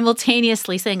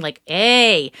simultaneously saying like,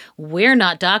 hey, we're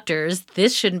not doctors.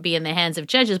 This shouldn't be in the hands of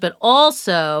judges, but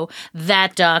also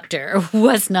that doctor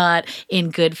was not in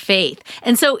good faith.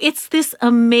 And so it's this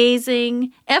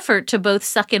amazing effort to both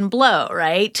suck and blow,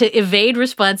 right? To evade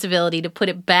responsibility, to put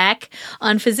it back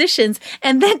on physicians,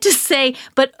 and then to say,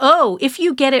 but if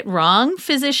you get it wrong,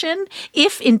 physician,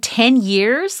 if in 10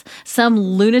 years some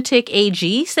lunatic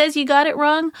AG says you got it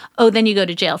wrong, then you go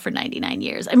to jail for 99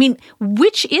 years. I mean,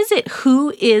 which is it?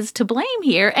 Who is to blame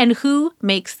here and who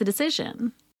makes the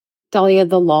decision? Dahlia,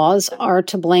 the laws are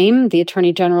to blame. The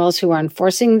attorney generals who are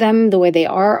enforcing them the way they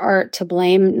are to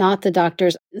blame, not the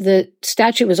doctors. The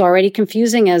statute was already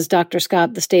confusing, as Dr.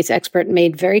 Scott, the state's expert,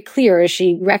 made very clear as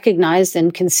she recognized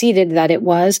and conceded that it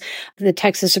was. The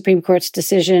Texas Supreme Court's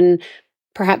decision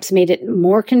perhaps made it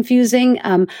more confusing.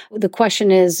 The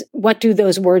question is, what do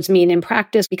those words mean in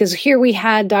practice? Because here we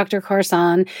had Dr.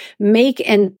 Carson make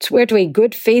and swear to a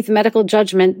good faith medical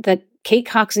judgment that Kate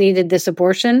Cox needed this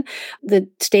abortion. The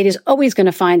state is always going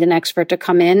to find an expert to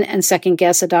come in and second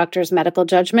guess a doctor's medical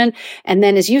judgment. And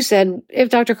then, as you said, if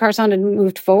Dr. Carson had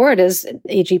moved forward, as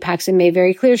AG Paxson made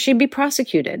very clear, she'd be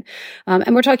prosecuted.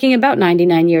 And we're talking about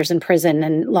 99 years in prison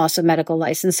and loss of medical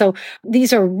license. So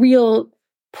these are real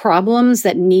problems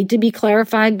that need to be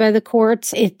clarified by the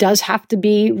courts. It does have to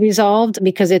be resolved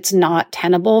because it's not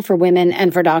tenable for women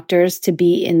and for doctors to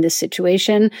be in this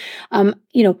situation.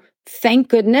 Thank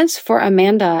goodness for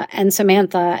Amanda and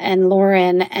Samantha and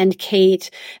Lauren and Kate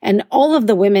and all of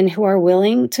the women who are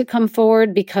willing to come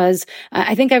forward, because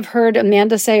I think I've heard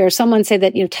Amanda say or someone say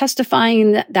that,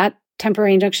 testifying that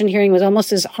temporary injunction hearing was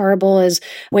almost as horrible as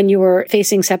when you were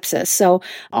facing sepsis. So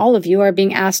all of you are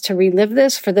being asked to relive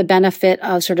this for the benefit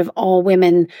of sort of all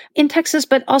women in Texas,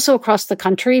 but also across the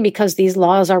country, because these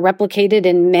laws are replicated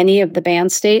in many of the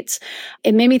banned states.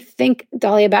 It made me think,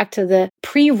 Dahlia, back to the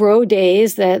pre-Roe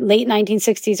days, the late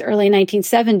 1960s, early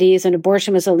 1970s, and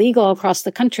abortion was illegal across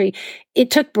the country.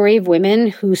 It took brave women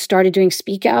who started doing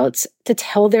speak outs to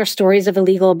tell their stories of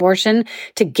illegal abortion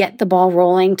to get the ball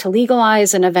rolling, to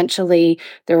legalize, and eventually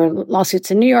there were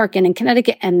lawsuits in New York and in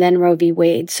Connecticut, and then Roe v.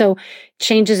 Wade. So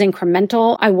change is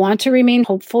incremental. I want to remain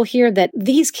hopeful here that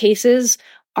these cases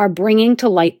are bringing to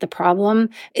light the problem.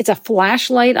 It's a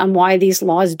flashlight on why these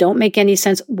laws don't make any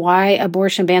sense, why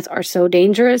abortion bans are so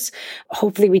dangerous.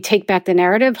 Hopefully we take back the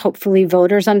narrative. Hopefully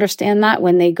voters understand that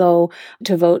when they go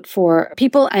to vote for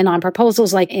people and on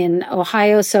proposals like in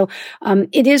Ohio. So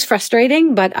it is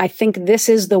frustrating, but I think this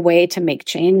is the way to make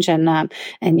change. And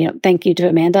thank you to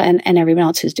Amanda and everyone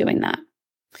else who's doing that.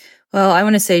 Well, I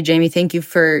want to say, Jamie, thank you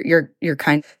for your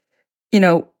kind.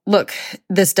 Look,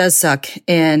 this does suck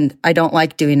and I don't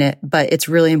like doing it, but it's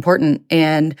really important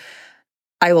and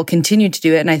I will continue to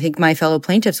do it. And I think my fellow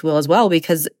plaintiffs will as well,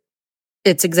 because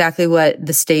it's exactly what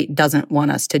the state doesn't want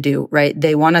us to do, right?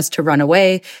 They want us to run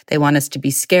away. They want us to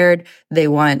be scared. They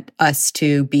want us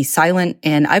to be silent.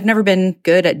 And I've never been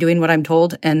good at doing what I'm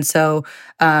told. And so,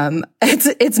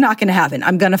 it's not going to happen.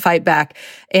 I'm going to fight back.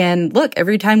 And look,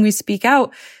 every time we speak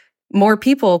out, more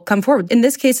people come forward. In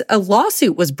this case, a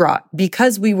lawsuit was brought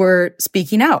because we were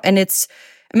speaking out. And it's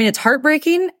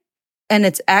heartbreaking. and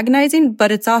it's agonizing,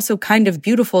 but it's also kind of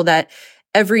beautiful that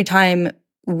every time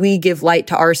we give light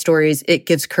to our stories, it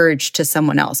gives courage to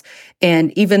someone else.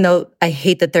 And even though I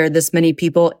hate that there are this many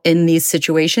people in these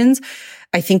situations,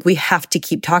 I think we have to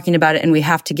keep talking about it, and we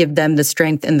have to give them the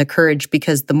strength and the courage,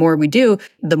 because the more we do,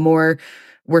 the more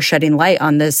we're shedding light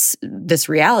on this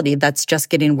reality that's just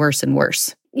getting worse and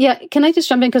worse. Yeah, can I just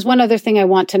jump in? Because one other thing I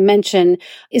want to mention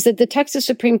is that the Texas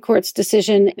Supreme Court's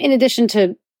decision, in addition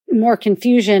to more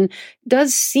confusion,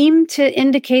 does seem to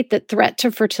indicate that threat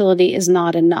to fertility is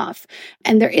not enough.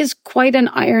 And there is quite an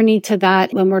irony to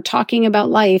that when we're talking about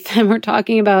life and we're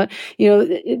talking about,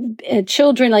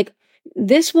 children. Like,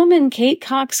 this woman, Kate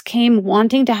Cox, came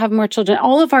wanting to have more children.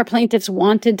 All of our plaintiffs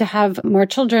wanted to have more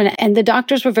children. And the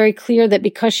doctors were very clear that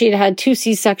because she had had 2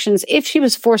 C-sections, if she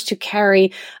was forced to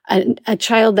carry a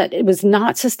child that it was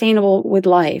not sustainable with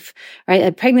life, right?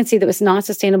 A pregnancy that was not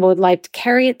sustainable with life, to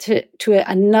carry it to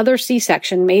another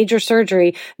C-section, major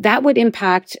surgery, that would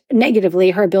impact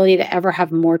negatively her ability to ever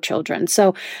have more children.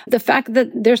 So the fact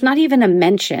that there's not even a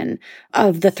mention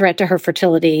of the threat to her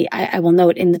fertility, I will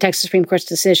note in the Texas Supreme Court's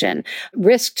decision,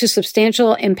 risk to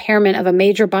substantial impairment of a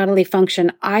major bodily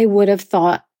function, I would have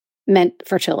thought meant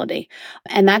fertility.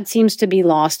 And that seems to be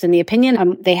lost in the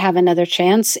opinion. They have another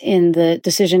chance in the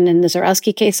decision in the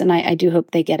Zarowski case, and I do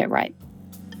hope they get it right.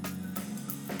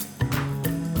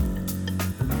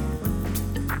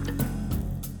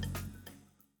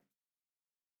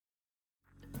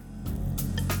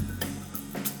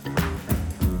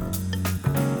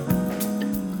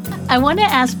 I want to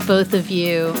ask both of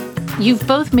you, you've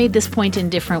both made this point in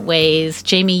different ways.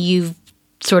 Jamie, you've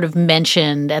sort of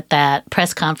mentioned at that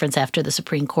press conference after the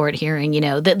Supreme Court hearing,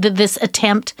 this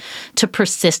attempt to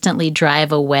persistently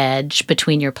drive a wedge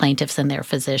between your plaintiffs and their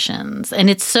physicians.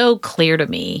 And it's so clear to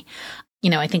me,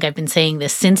 I think I've been saying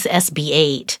this since SB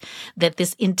 8, that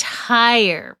this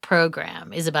entire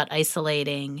program is about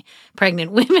isolating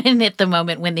pregnant women at the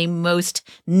moment when they most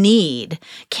need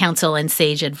counsel and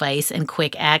sage advice and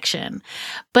quick action.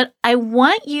 But I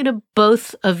want you to,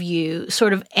 both of you,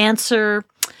 sort of answer,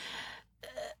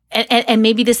 and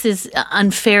maybe this is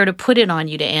unfair to put it on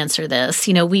you to answer this.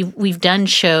 We've done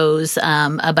shows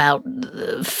about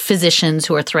physicians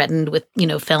who are threatened with,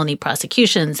 felony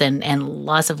prosecutions and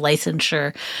loss of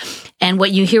licensure. And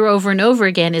what you hear over and over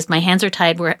again is my hands are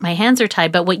tied, my hands are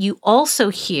tied. But what you also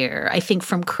hear, I think,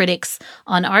 from critics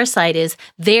on our side is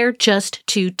they're just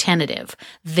too tentative.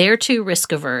 They're too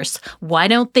risk averse. Why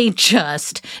don't they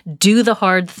just do the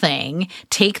hard thing,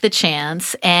 take the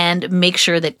chance, and make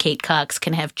sure that Kate Cox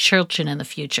can have children in the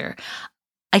future?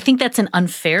 I think that's an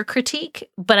unfair critique,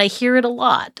 but I hear it a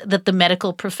lot, that the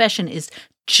medical profession is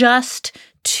just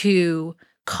too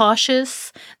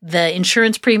cautious. The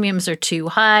insurance premiums are too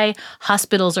high.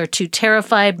 Hospitals are too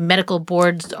terrified. Medical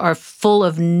boards are full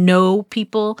of no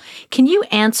people. Can you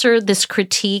answer this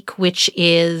critique, which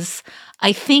is,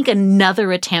 I think,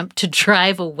 another attempt to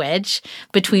drive a wedge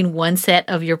between one set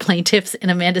of your plaintiffs in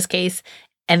Amanda's case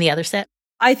and the other set?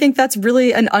 I think that's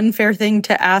really an unfair thing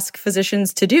to ask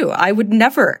physicians to do. I would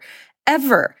never,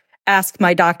 ever ask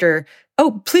my doctor,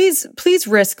 oh, please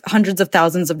risk hundreds of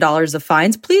thousands of dollars of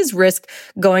fines. Please risk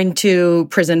going to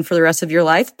prison for the rest of your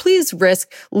life. Please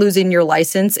risk losing your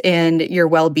license and your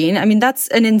well-being. I mean, that's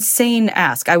an insane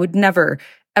ask. I would never,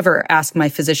 ever ask my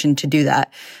physician to do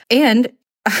that. And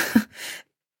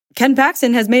Ken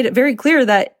Paxton has made it very clear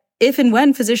that if and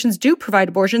when physicians do provide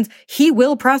abortions, he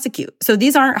will prosecute. So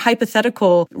these aren't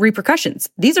hypothetical repercussions.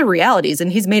 These are realities,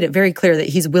 and he's made it very clear that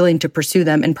he's willing to pursue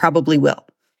them and probably will.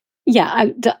 Yeah,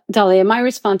 Dahlia, my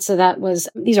response to that was,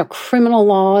 these are criminal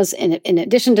laws. In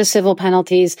addition to civil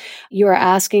penalties, you are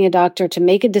asking a doctor to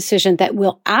make a decision that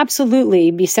will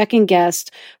absolutely be second-guessed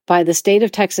by the state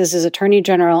of Texas's attorney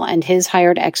general and his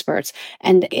hired experts.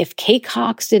 And if Kate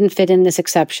Cox didn't fit in this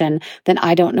exception, then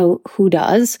I don't know who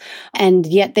does. And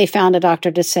yet they found a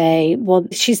doctor to say, well,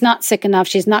 she's not sick enough.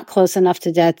 She's not close enough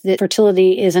to death. That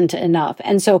fertility isn't enough.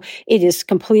 And so it is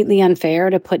completely unfair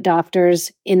to put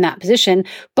doctors in that position.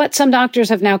 But some doctors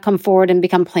have now come forward and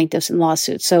become plaintiffs in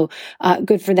lawsuits. So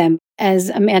good for them. As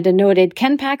Amanda noted,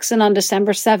 Ken Paxton on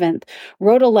December 7th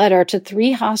wrote a letter to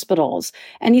 3 hospitals,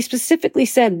 and he specifically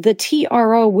said the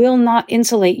TRO will not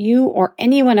insulate you or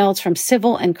anyone else from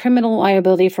civil and criminal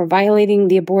liability for violating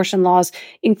the abortion laws,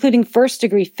 including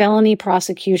first-degree felony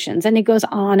prosecutions. And it goes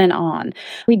on and on.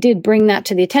 We did bring that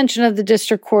to the attention of the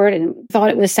district court and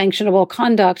thought it was sanctionable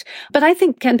conduct. But I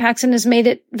think Ken Paxton has made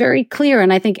it very clear,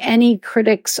 and I think any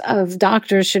critics of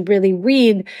doctors should really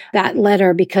read that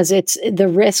letter, because the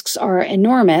risks are are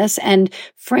enormous. And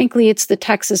frankly, it's the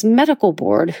Texas Medical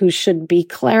Board who should be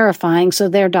clarifying so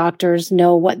their doctors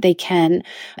know what they can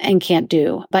and can't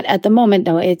do. But at the moment,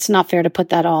 no, it's not fair to put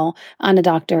that all on a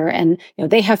doctor. And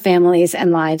they have families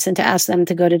and lives, and to ask them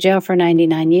to go to jail for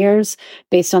 99 years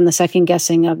based on the second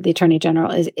guessing of the Attorney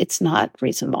General it's not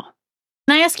reasonable.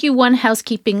 Can I ask you one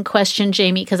housekeeping question,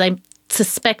 Jamie? Because I'm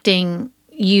suspecting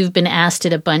you've been asked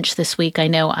it a bunch this week. I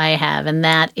know I have. And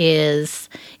that is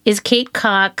Kate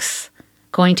Cox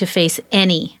going to face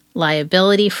any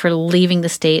liability for leaving the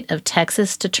state of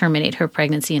Texas to terminate her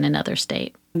pregnancy in another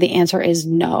state? The answer is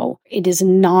no. It is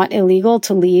not illegal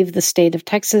to leave the state of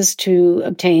Texas to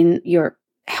obtain your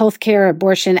healthcare,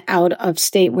 abortion out of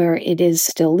state where it is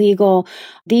still legal.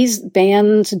 These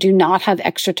bans do not have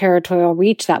extraterritorial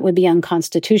reach. That would be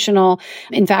unconstitutional.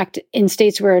 In fact, in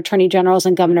states where attorney generals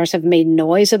and governors have made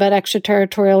noise about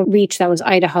extraterritorial reach, that was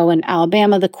Idaho and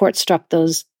Alabama, the court struck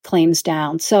those claims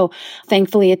down. So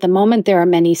thankfully, at the moment, there are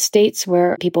many states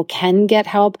where people can get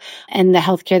help and the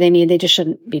healthcare they need. They just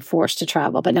shouldn't be forced to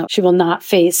travel. But no, she will not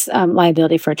face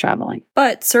liability for traveling.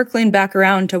 But circling back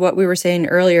around to what we were saying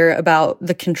earlier about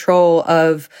the control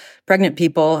of pregnant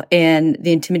people and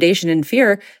the intimidation and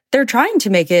fear, they're trying to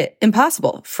make it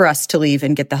impossible for us to leave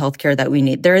and get the healthcare that we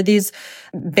need. There are these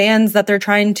bans that they're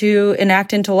trying to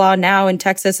enact into law now in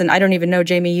Texas. And I don't even know,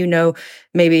 Jamie, you know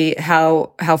maybe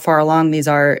how far along these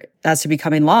are as to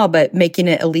becoming law, but making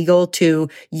it illegal to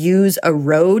use a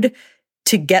road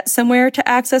to get somewhere to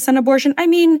access an abortion. I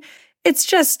mean, it's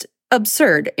just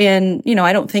absurd. And,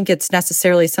 I don't think it's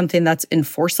necessarily something that's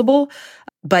enforceable,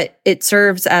 but it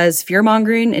serves as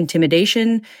fear-mongering,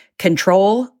 intimidation,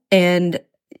 control, and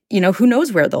who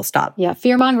knows where they'll stop. Yeah,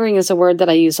 fear-mongering is a word that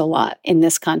I use a lot in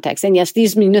this context. And yes,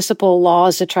 these municipal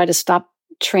laws to try to stop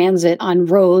transit on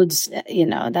roads,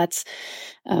 that's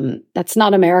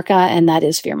not America, and that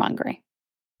is fear-mongering.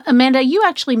 Amanda, you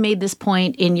actually made this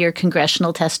point in your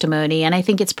congressional testimony, and I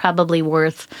think it's probably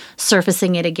worth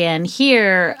surfacing it again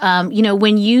here.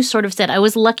 When you sort of said, I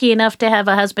was lucky enough to have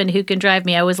a husband who can drive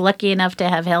me, I was lucky enough to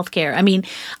have health care. I mean,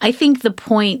 I think the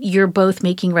point you're both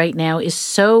making right now is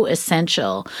so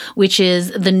essential, which is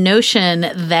the notion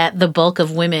that the bulk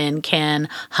of women can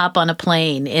hop on a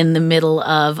plane in the middle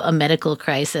of a medical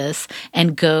crisis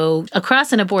and go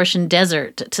across an abortion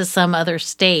desert to some other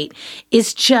state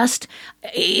is just...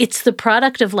 It's the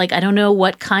product of I don't know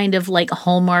what kind of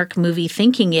Hallmark movie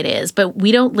thinking it is, but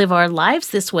we don't live our lives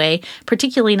this way,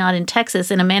 particularly not in Texas.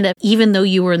 And Amanda, even though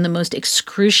you were in the most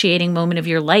excruciating moment of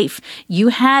your life, you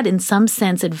had in some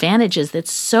sense advantages that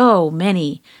so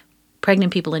many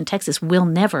pregnant people in Texas will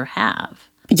never have.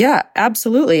 Yeah,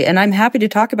 absolutely. And I'm happy to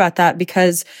talk about that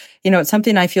because, it's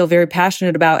something I feel very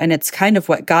passionate about. And it's kind of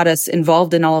what got us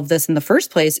involved in all of this in the first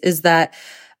place is that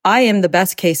I am the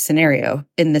best case scenario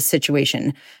in this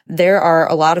situation. There are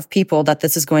a lot of people that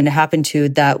this is going to happen to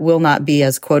that will not be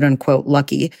as quote unquote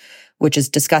lucky, which is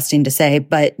disgusting to say.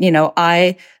 But,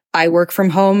 I work from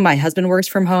home. My husband works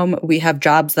from home. We have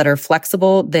jobs that are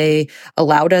flexible. They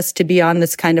allowed us to be on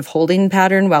this kind of holding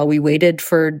pattern while we waited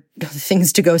for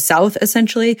things to go south,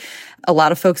 essentially. A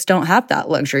lot of folks don't have that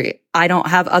luxury. I don't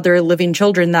have other living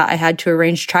children that I had to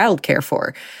arrange childcare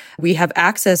for. We have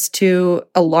access to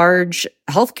a large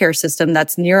healthcare system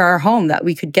that's near our home that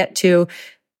we could get to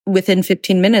within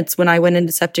 15 minutes when I went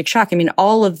into septic shock. I mean,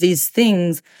 all of these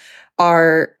things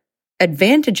are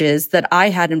advantages that I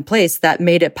had in place that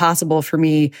made it possible for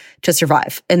me to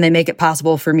survive. And they make it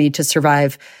possible for me to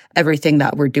survive everything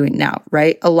that we're doing now,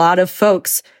 right? A lot of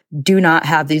folks do not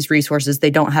have these resources. They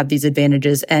don't have these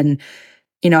advantages. And,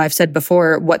 I've said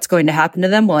before, what's going to happen to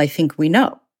them? Well, I think we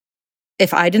know.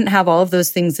 If I didn't have all of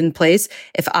those things in place,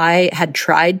 if I had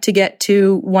tried to get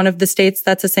to one of the states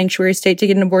that's a sanctuary state to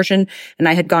get an abortion, and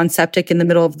I had gone septic in the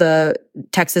middle of the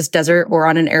Texas desert or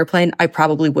on an airplane, I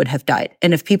probably would have died.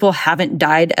 And if people haven't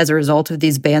died as a result of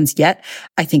these bans yet,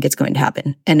 I think it's going to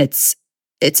happen. And it's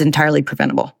entirely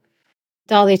preventable.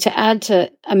 Dolly, to add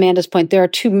to Amanda's point, there are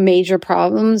two major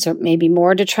problems, or maybe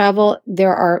more, to travel.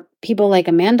 There are people like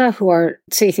Amanda who are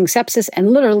facing sepsis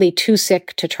and literally too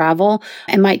sick to travel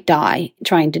and might die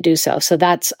trying to do so. So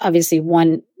that's obviously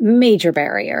one major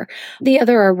barrier. The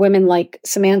other are women like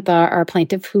Samantha, our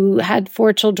plaintiff, who had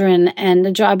 4 children and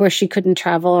a job where she couldn't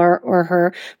travel or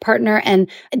her partner and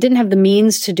didn't have the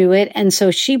means to do it. And so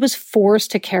she was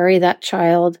forced to carry that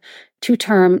child to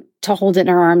term to hold it in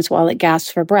her arms while it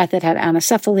gasped for breath. It had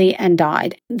anencephaly and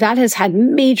died. That has had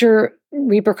major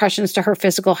repercussions to her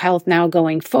physical health now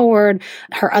going forward.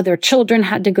 Her other children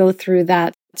had to go through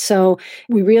that. So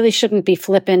we really shouldn't be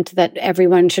flippant that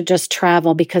everyone should just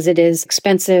travel because it is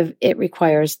expensive. It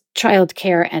requires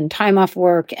childcare and time off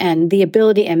work and the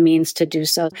ability and means to do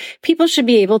so. People should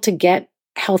be able to get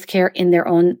healthcare in their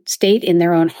own state, in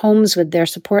their own homes with their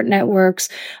support networks.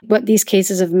 What these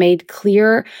cases have made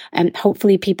clear, and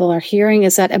hopefully people are hearing,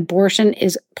 is that abortion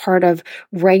is part of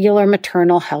regular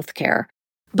maternal healthcare.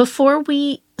 Before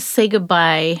we say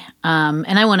goodbye,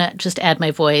 and I want to just add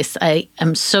my voice, I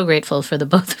am so grateful for the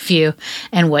both of you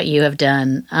and what you have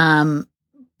done.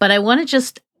 But I want to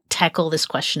just tackle this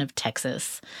question of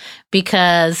Texas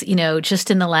because,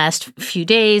 just in the last few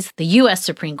days, the U.S.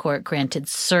 Supreme Court granted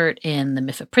cert in the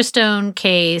mifepristone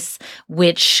case,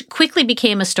 which quickly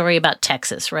became a story about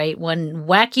Texas, right? One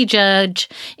wacky judge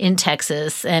in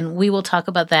Texas, and we will talk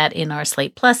about that in our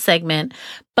Slate Plus segment.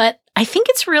 But I think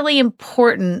it's really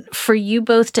important for you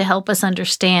both to help us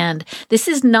understand this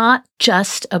is not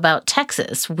just about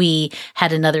Texas. We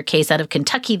had another case out of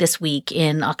Kentucky this week.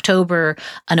 In October,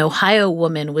 an Ohio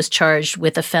woman was charged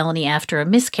with a felony after a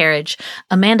miscarriage.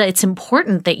 Amanda, it's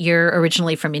important that you're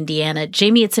originally from Indiana.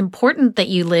 Jamie, it's important that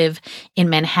you live in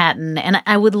Manhattan. And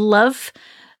I would love,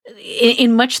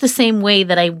 in much the same way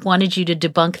that I wanted you to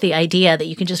debunk the idea that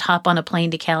you can just hop on a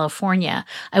plane to California,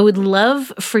 I would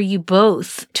love for you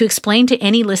both to explain to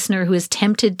any listener who is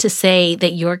tempted to say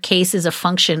that your case is a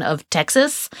function of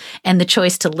Texas and the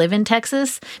choice to live in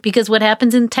Texas, because what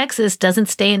happens in Texas doesn't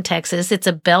stay in Texas. It's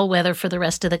a bellwether for the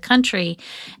rest of the country.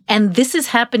 And this is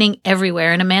happening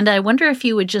everywhere. And Amanda, I wonder if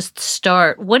you would just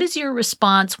start. What is your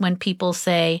response when people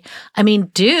say,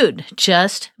 dude,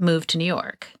 just move to New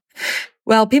York?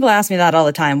 Well, people ask me that all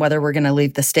the time, whether we're going to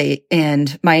leave the state.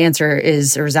 And my answer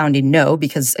is a resounding no,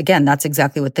 because again, that's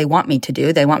exactly what they want me to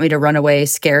do. They want me to run away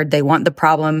scared. They want the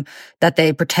problem that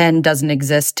they pretend doesn't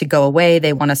exist to go away.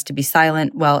 They want us to be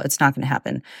silent. Well, it's not going to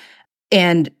happen.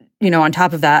 And, on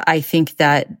top of that, I think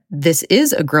that this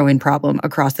is a growing problem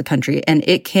across the country and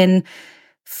it can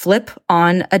flip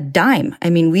on a dime.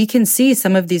 We can see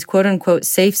some of these quote unquote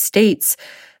safe states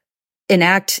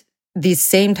enact these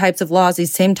same types of laws,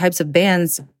 these same types of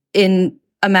bans in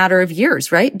a matter of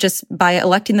years, right? Just by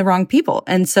electing the wrong people.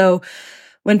 And so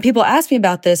when people ask me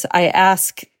about this, I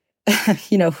ask,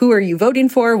 who are you voting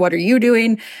for? What are you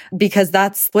doing? Because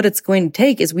that's what it's going to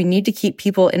take is we need to keep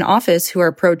people in office who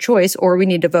are pro-choice, or we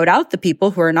need to vote out the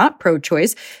people who are not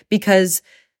pro-choice, because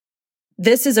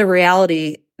this is a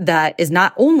reality that is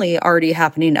not only already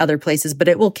happening in other places, but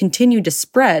it will continue to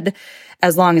spread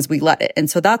as long as we let it. And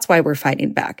so that's why we're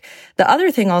fighting back. The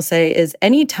other thing I'll say is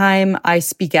anytime I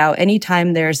speak out,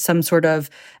 anytime there's some sort of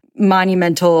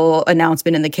monumental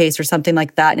announcement in the case or something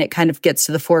like that, and it kind of gets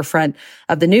to the forefront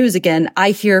of the news again,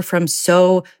 I hear from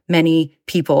so many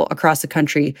people across the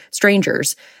country,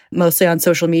 strangers, mostly on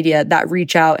social media, that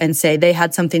reach out and say they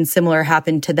had something similar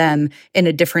happen to them in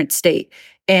a different state.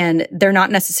 And they're not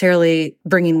necessarily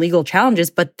bringing legal challenges,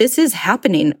 but this is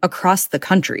happening across the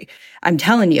country. I'm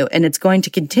telling you, and it's going to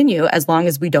continue as long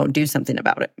as we don't do something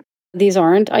about it. These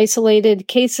aren't isolated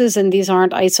cases, and these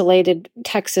aren't isolated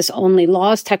Texas-only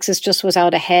laws. Texas just was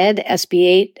out ahead. SB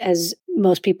 8, as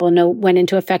most people know, went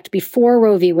into effect before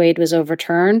Roe v. Wade was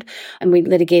overturned, and we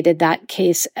litigated that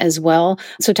case as well.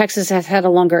 So Texas has had a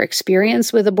longer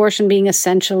experience with abortion being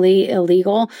essentially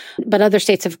illegal, but other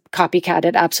states have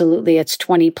copycatted. Absolutely. It's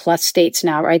 20 plus states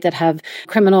now, right, that have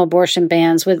criminal abortion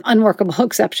bans with unworkable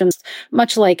exceptions,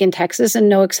 much like in Texas, and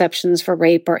no exceptions for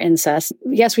rape or incest.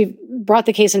 Yes, we've brought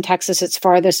the case in Texas. It's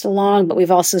farthest along, but we've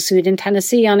also sued in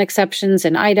Tennessee on exceptions,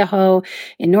 in Idaho,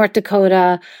 in North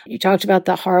Dakota. You talked about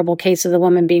the horrible case of the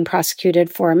woman being prosecuted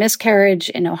for a miscarriage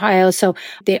in Ohio. So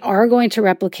they are going to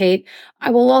replicate. I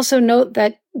will also note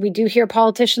that we do hear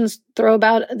politicians throw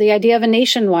about the idea of a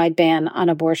nationwide ban on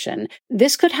abortion.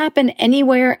 This could happen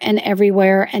anywhere and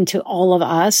everywhere and to all of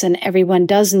us. And everyone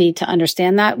does need to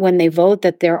understand that when they vote,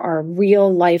 that there are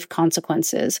real life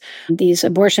consequences. These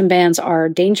abortion bans are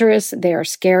dangerous. They are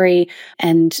scary.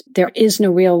 And there is no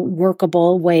real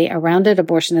workable way around it.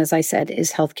 Abortion, as I said,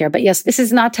 is healthcare. But yes, this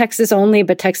is not Texas only,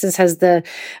 but Texas has the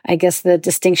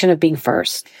distinction of being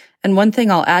first. And one thing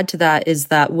I'll add to that is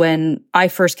that when I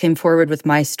first came forward with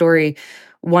my story,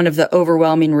 one of the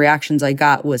overwhelming reactions I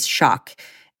got was shock.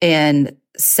 And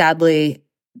sadly,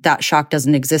 that shock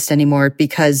doesn't exist anymore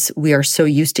because we are so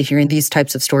used to hearing these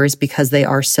types of stories because they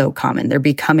are so common. They're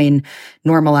becoming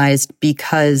normalized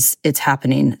because it's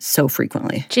happening so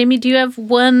frequently. Jamie, do you have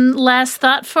one last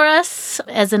thought for us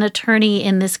as an attorney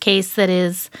in this case that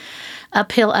is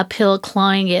uphill,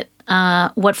 clawing it,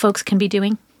 what folks can be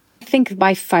doing? I think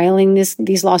by filing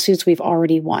these lawsuits, we've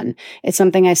already won. It's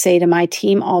something I say to my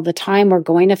team all the time. We're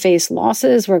going to face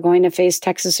losses. We're going to face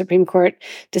Texas Supreme Court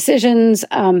decisions.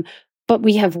 But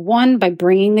we have won by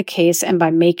bringing the case and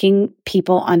by making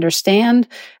people understand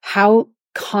how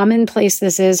commonplace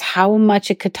this is, how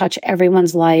much it could touch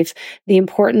everyone's life, the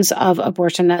importance of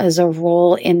abortion as a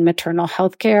role in maternal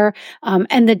health care,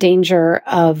 and the danger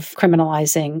of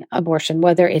criminalizing abortion,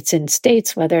 whether it's in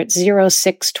states, whether it's 0,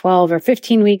 6, 12, or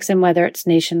 15 weeks, and whether it's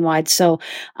nationwide. So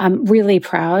I'm really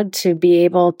proud to be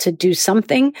able to do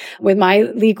something with my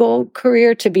legal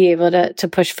career to be able to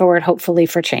push forward, hopefully,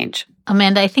 for change.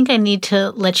 Amanda, I think I need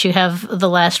to let you have the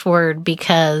last word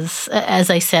because, as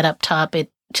I said up top, it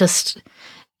just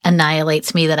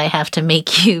annihilates me that I have to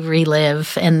make you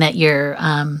relive and that your,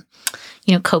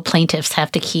 co-plaintiffs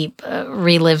have to keep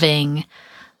reliving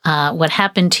what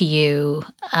happened to you.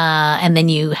 And then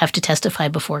you have to testify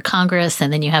before Congress,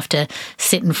 and then you have to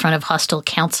sit in front of hostile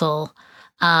counsel.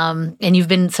 And you've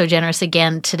been so generous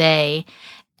again today.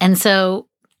 And so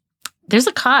there's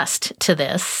a cost to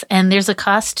this, and there's a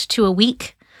cost to a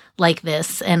week like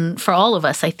this. And for all of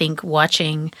us, I think,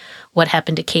 watching what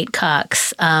happened to Kate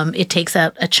Cox, it takes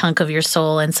out a chunk of your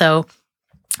soul. And so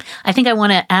I think I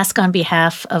want to ask on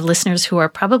behalf of listeners who are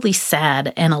probably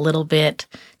sad and a little bit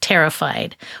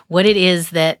terrified, what it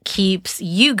is that keeps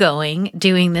you going,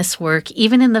 doing this work,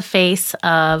 even in the face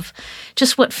of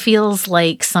just what feels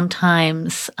like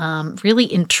sometimes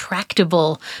really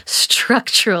intractable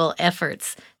structural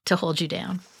efforts to hold you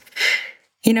down.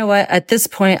 You know what? At this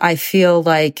point, I feel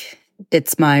like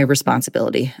it's my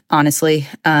responsibility, honestly.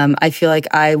 I feel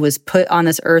like I was put on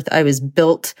this earth. I was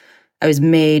built, I was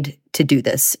made to do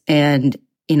this. And,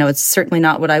 it's certainly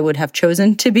not what I would have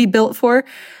chosen to be built for,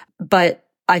 but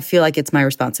I feel like it's my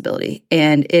responsibility.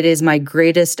 And it is my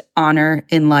greatest honor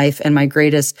in life and my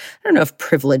greatest, I don't know if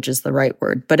privilege is the right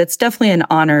word, but it's definitely an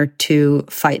honor to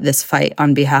fight this fight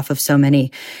on behalf of so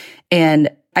many. And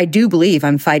I do believe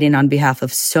I'm fighting on behalf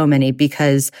of so many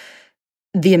because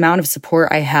the amount of support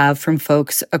I have from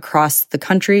folks across the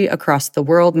country, across the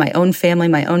world, my own family,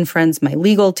 my own friends, my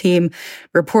legal team,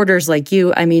 reporters like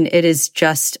you, it is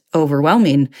just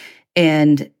overwhelming.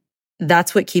 And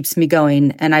that's what keeps me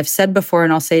going. And I've said before,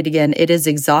 and I'll say it again, it is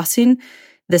exhausting.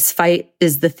 This fight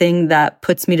is the thing that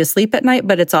puts me to sleep at night,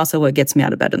 but it's also what gets me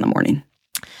out of bed in the morning.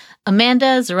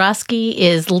 Amanda Zarowski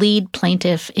is lead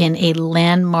plaintiff in a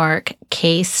landmark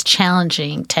case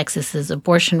challenging Texas's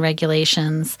abortion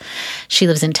regulations. She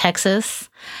lives in Texas.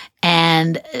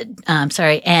 And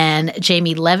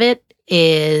Jamie Levitt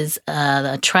is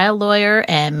a trial lawyer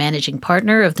and managing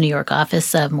partner of the New York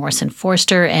office of Morrison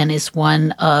Forster and is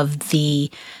one of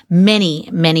the many,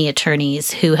 many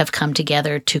attorneys who have come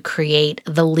together to create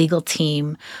the legal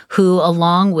team who,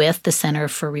 along with the Center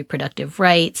for Reproductive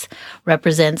Rights,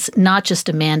 represents not just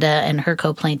Amanda and her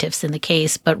co-plaintiffs in the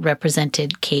case, but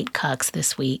represented Kate Cox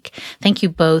this week. Thank you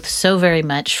both so very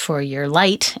much for your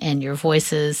light and your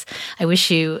voices. I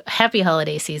wish you a happy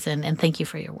holiday season, and thank you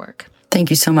for your work. Thank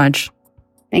you so much.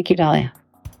 Thank you, Dahlia.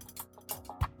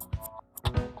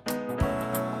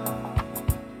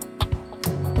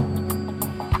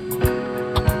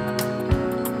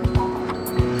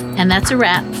 And that's a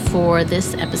wrap for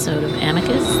this episode of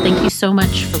Amicus. Thank you so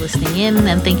much for listening in,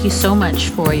 and thank you so much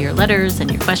for your letters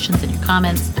and your questions and your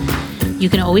comments. You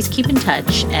can always keep in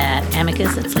touch at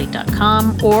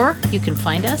amicus@slate.com, or you can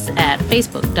find us at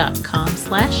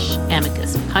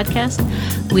facebook.com/Amicus Podcast.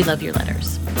 We love your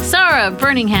letters. Sarah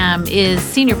Birmingham is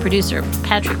senior producer.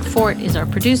 Patrick Fort is our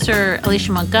producer.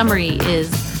 Alicia Montgomery is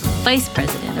vice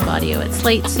president of audio at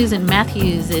Slate. Susan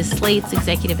Matthews is Slate's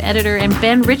executive editor. And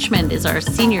Ben Richmond is our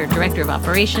senior director of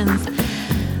operations.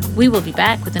 We will be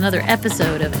back with another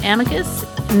episode of Amicus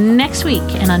next week.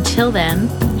 And until then,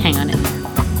 hang on in.